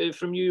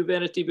from you,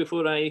 Verity,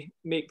 before I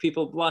make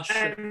people blush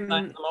and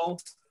thank them all.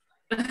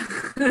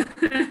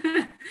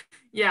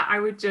 Yeah, I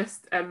would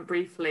just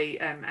briefly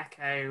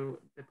echo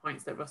the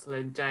points that Russell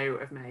and Joe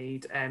have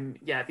made.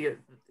 The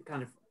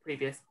kind of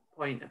previous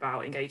point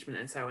about engagement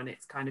and so on,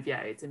 it's kind of,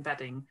 it's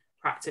embedding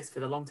practice for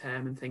the long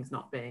term and things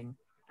not being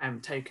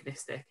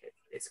tokenistic.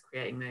 It's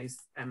creating those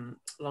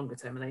longer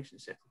term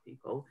relationships with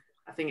people.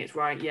 I think it's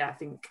right. I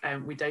think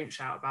we don't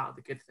shout about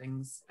the good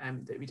things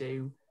that we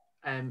do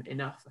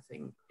enough. I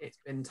think it's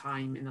been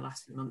time in the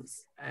last few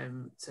months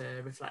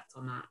to reflect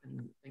on that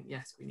and think,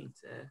 yes, we need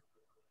to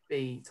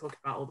be talking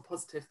about all the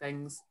positive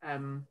things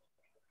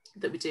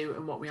that we do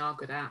and what we are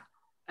good at,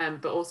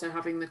 but also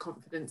having the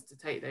confidence to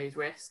take those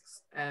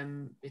risks,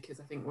 because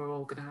I think we're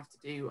all going to have to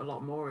do a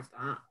lot more of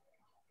that.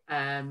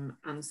 And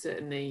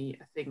certainly,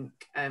 I think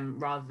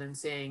rather than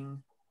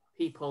seeing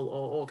people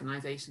or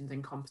organisations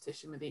in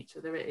competition with each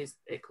other,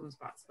 it comes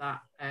back to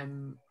that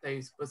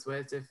those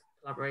buzzwords of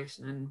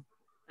collaboration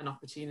an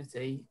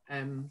opportunity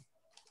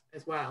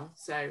as well.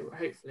 So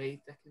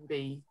hopefully there can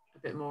be a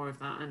bit more of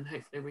that, and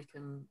hopefully we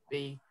can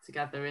be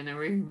together in a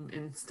room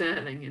in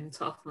Stirling in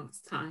 12 months'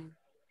 time.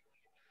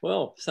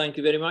 Well, thank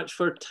you very much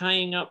for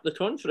tying up the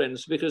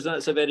conference, because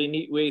that's a very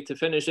neat way to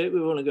finish it.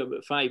 We've only got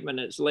about 5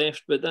 minutes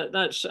left, but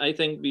that's, I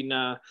think, been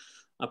a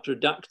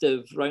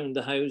productive round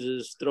the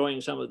houses,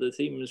 drawing some of the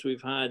themes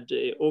we've had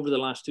over the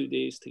last 2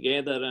 days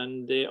together,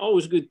 and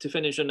always good to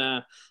finish on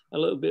a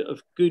little bit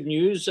of good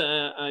news.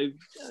 I've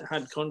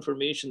had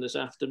confirmation this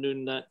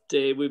afternoon that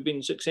we've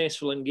been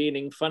successful in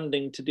gaining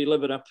funding to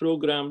deliver a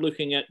programme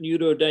looking at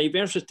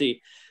neurodiversity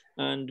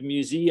and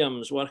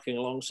museums, working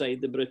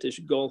alongside the British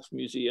Golf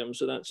Museum.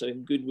 So that's a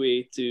good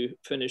way to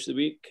finish the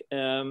week.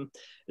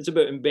 It's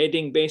about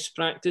embedding best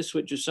practice,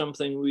 which is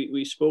something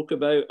we spoke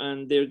about,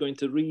 and they're going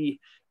to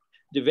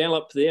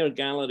redevelop their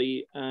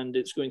gallery, and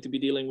it's going to be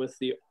dealing with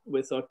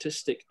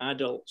autistic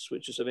adults,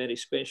 which is a very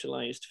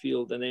specialised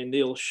field, and then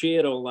they'll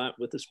share all that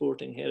with the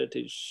sporting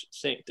heritage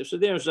sector. So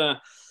there's a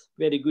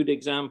very good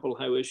example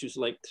how issues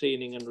like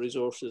training and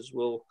resources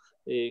will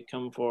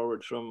come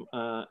forward from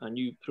a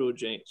new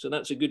project. So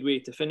that's a good way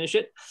to finish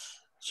it.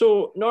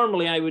 So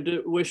normally I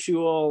would wish you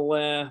all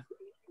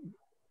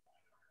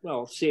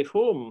well, safe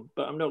home,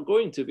 but I'm not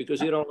going to,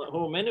 because you're all at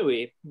home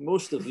anyway,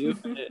 most of you,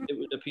 it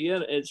would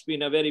appear. It's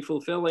been a very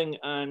fulfilling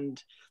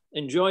and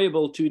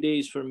enjoyable 2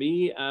 days for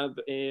me. I've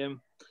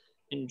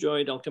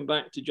enjoyed, I'll come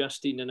back to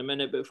Justine in a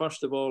minute, but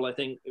first of all, I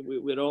think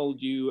we're all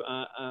due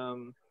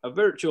a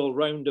virtual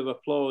round of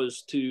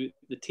applause to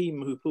the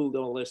team who pulled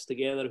all this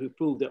together, who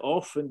pulled it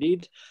off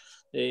indeed.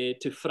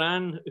 To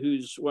Fran,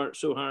 who's worked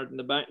so hard in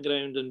the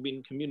background and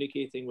been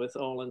communicating with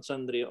all and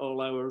sundry at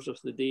all hours of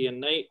the day and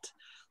night.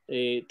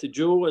 To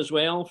Joe as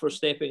well for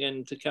stepping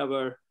in to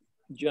cover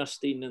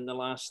Justine in the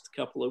last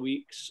couple of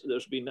weeks.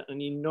 There's been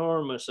an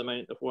enormous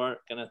amount of work,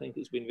 and I think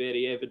it's been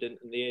very evident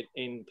in the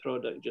end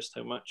product just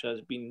how much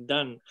has been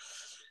done.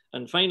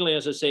 And finally,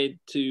 as I said,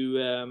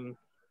 to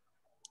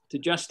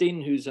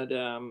Justine, who's had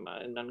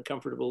an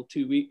uncomfortable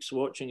 2 weeks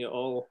watching it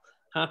all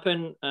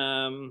happen.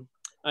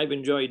 I've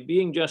enjoyed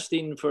being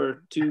Justine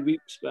for 2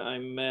 weeks, but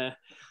I'm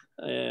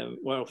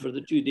well, for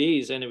the 2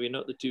 days anyway,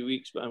 not the 2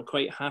 weeks, but I'm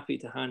quite happy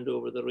to hand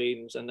over the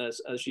reins. And as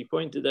she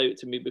pointed out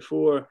to me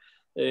before,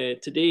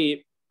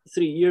 today,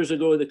 3 years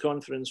ago, the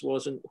conference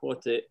wasn't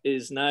what it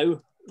is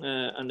now,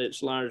 and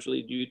it's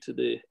largely due to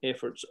the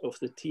efforts of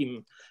the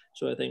team.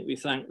 So I think we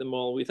thank them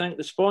all. We thank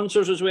the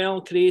sponsors as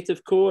well,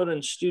 Creative Core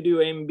and Studio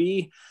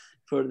MB,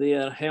 for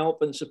their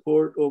help and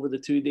support over the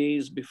 2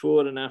 days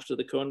before and after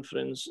the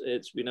conference.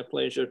 It's been a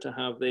pleasure to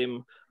have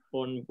them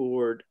on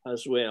board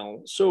as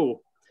well.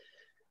 So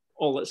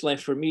all that's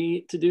left for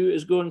me to do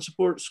is go and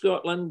support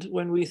Scotland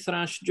when we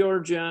thrash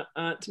Georgia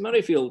at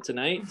Murrayfield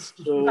tonight.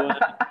 So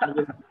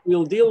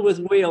we'll deal with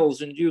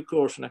Wales in due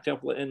course in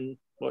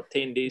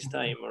 10 days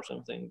time or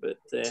something. But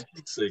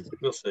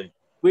we'll see.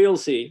 We'll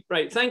see.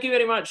 Right. Thank you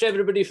very much,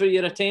 everybody, for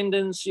your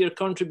attendance, your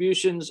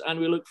contributions, and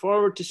we look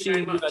forward to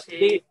seeing you at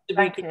date to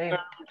be confirmed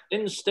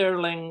in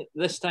Stirling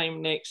this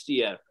time next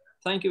year.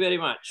 Thank you very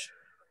much.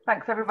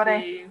 Thanks,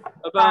 everybody.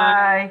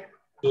 Bye-bye.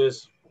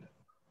 Cheers.